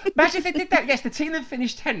 Imagine if they did that. Yes, the team that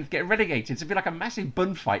finished 10th get relegated. It'd be like a massive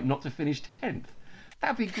bun fight not to finish 10th.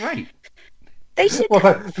 That'd be great. They should. Well,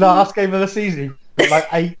 like, last game of the season, you've got like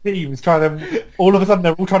 8 teams trying to. All of a sudden,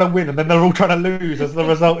 they're all trying to win, and then they're all trying to lose as the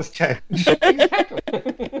results change. Exactly.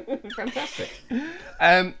 Fantastic.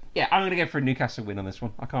 Yeah, I'm going to go for a Newcastle win on this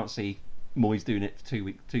one. I can't see Moyes doing it for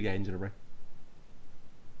 2 games in a row.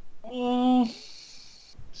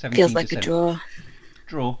 17 Feels like to a 7. draw.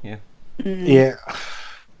 Draw, yeah. Yeah,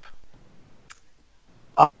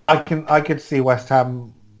 I could see West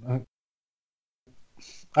Ham.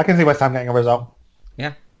 I can see West Ham getting a result.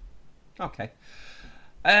 Yeah. Okay.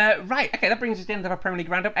 Right. Okay, that brings us to the end of our Premier League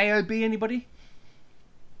roundup. AOB, anybody?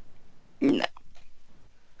 No.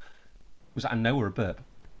 Was that a no or a burp?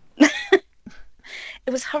 It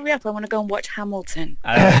was hurry up. I want to go and watch Hamilton.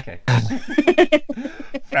 Okay.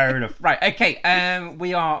 Fair enough. Right. Okay.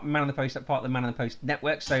 We are Man on the Post, part of the Man on the Post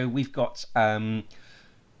network. So we've got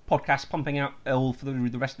podcasts pumping out all for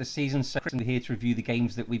the rest of the season. So Chris, we're here to review the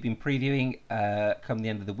games that we've been previewing come the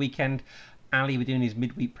end of the weekend. Ali, we're doing his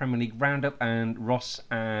midweek Premier League roundup, and Ross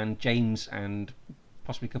and James and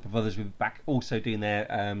possibly a couple of others will be back also doing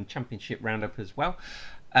their championship roundup as well.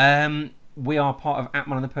 We are part of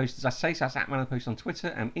 @Man on the Post, as I say, so that's @Man on the Post on Twitter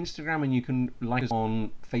and Instagram, and you can like us on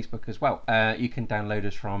Facebook as well. You can download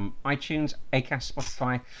us from iTunes, Acast,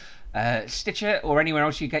 Spotify, Stitcher, or anywhere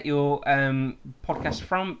else you get your podcast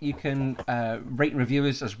from. You can rate and review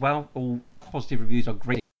us as well. All positive reviews are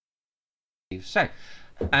great. So,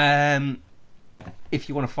 if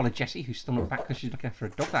you want to follow Jessie, who's still not back because she's looking for a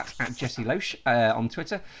dog, that's @JessieLoesch on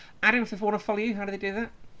Twitter. Adam, if they want to follow you, how do they do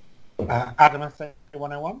that? Adam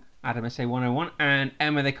SA101. Adam SA101, and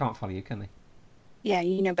Emma, they can't follow you, can they? Yeah,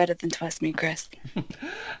 you know better than to ask me, Chris.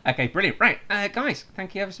 Okay, brilliant. Right, guys,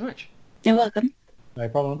 thank you ever so much. You're welcome. No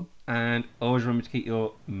problem. And always remember to keep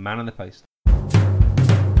your Man on the Post.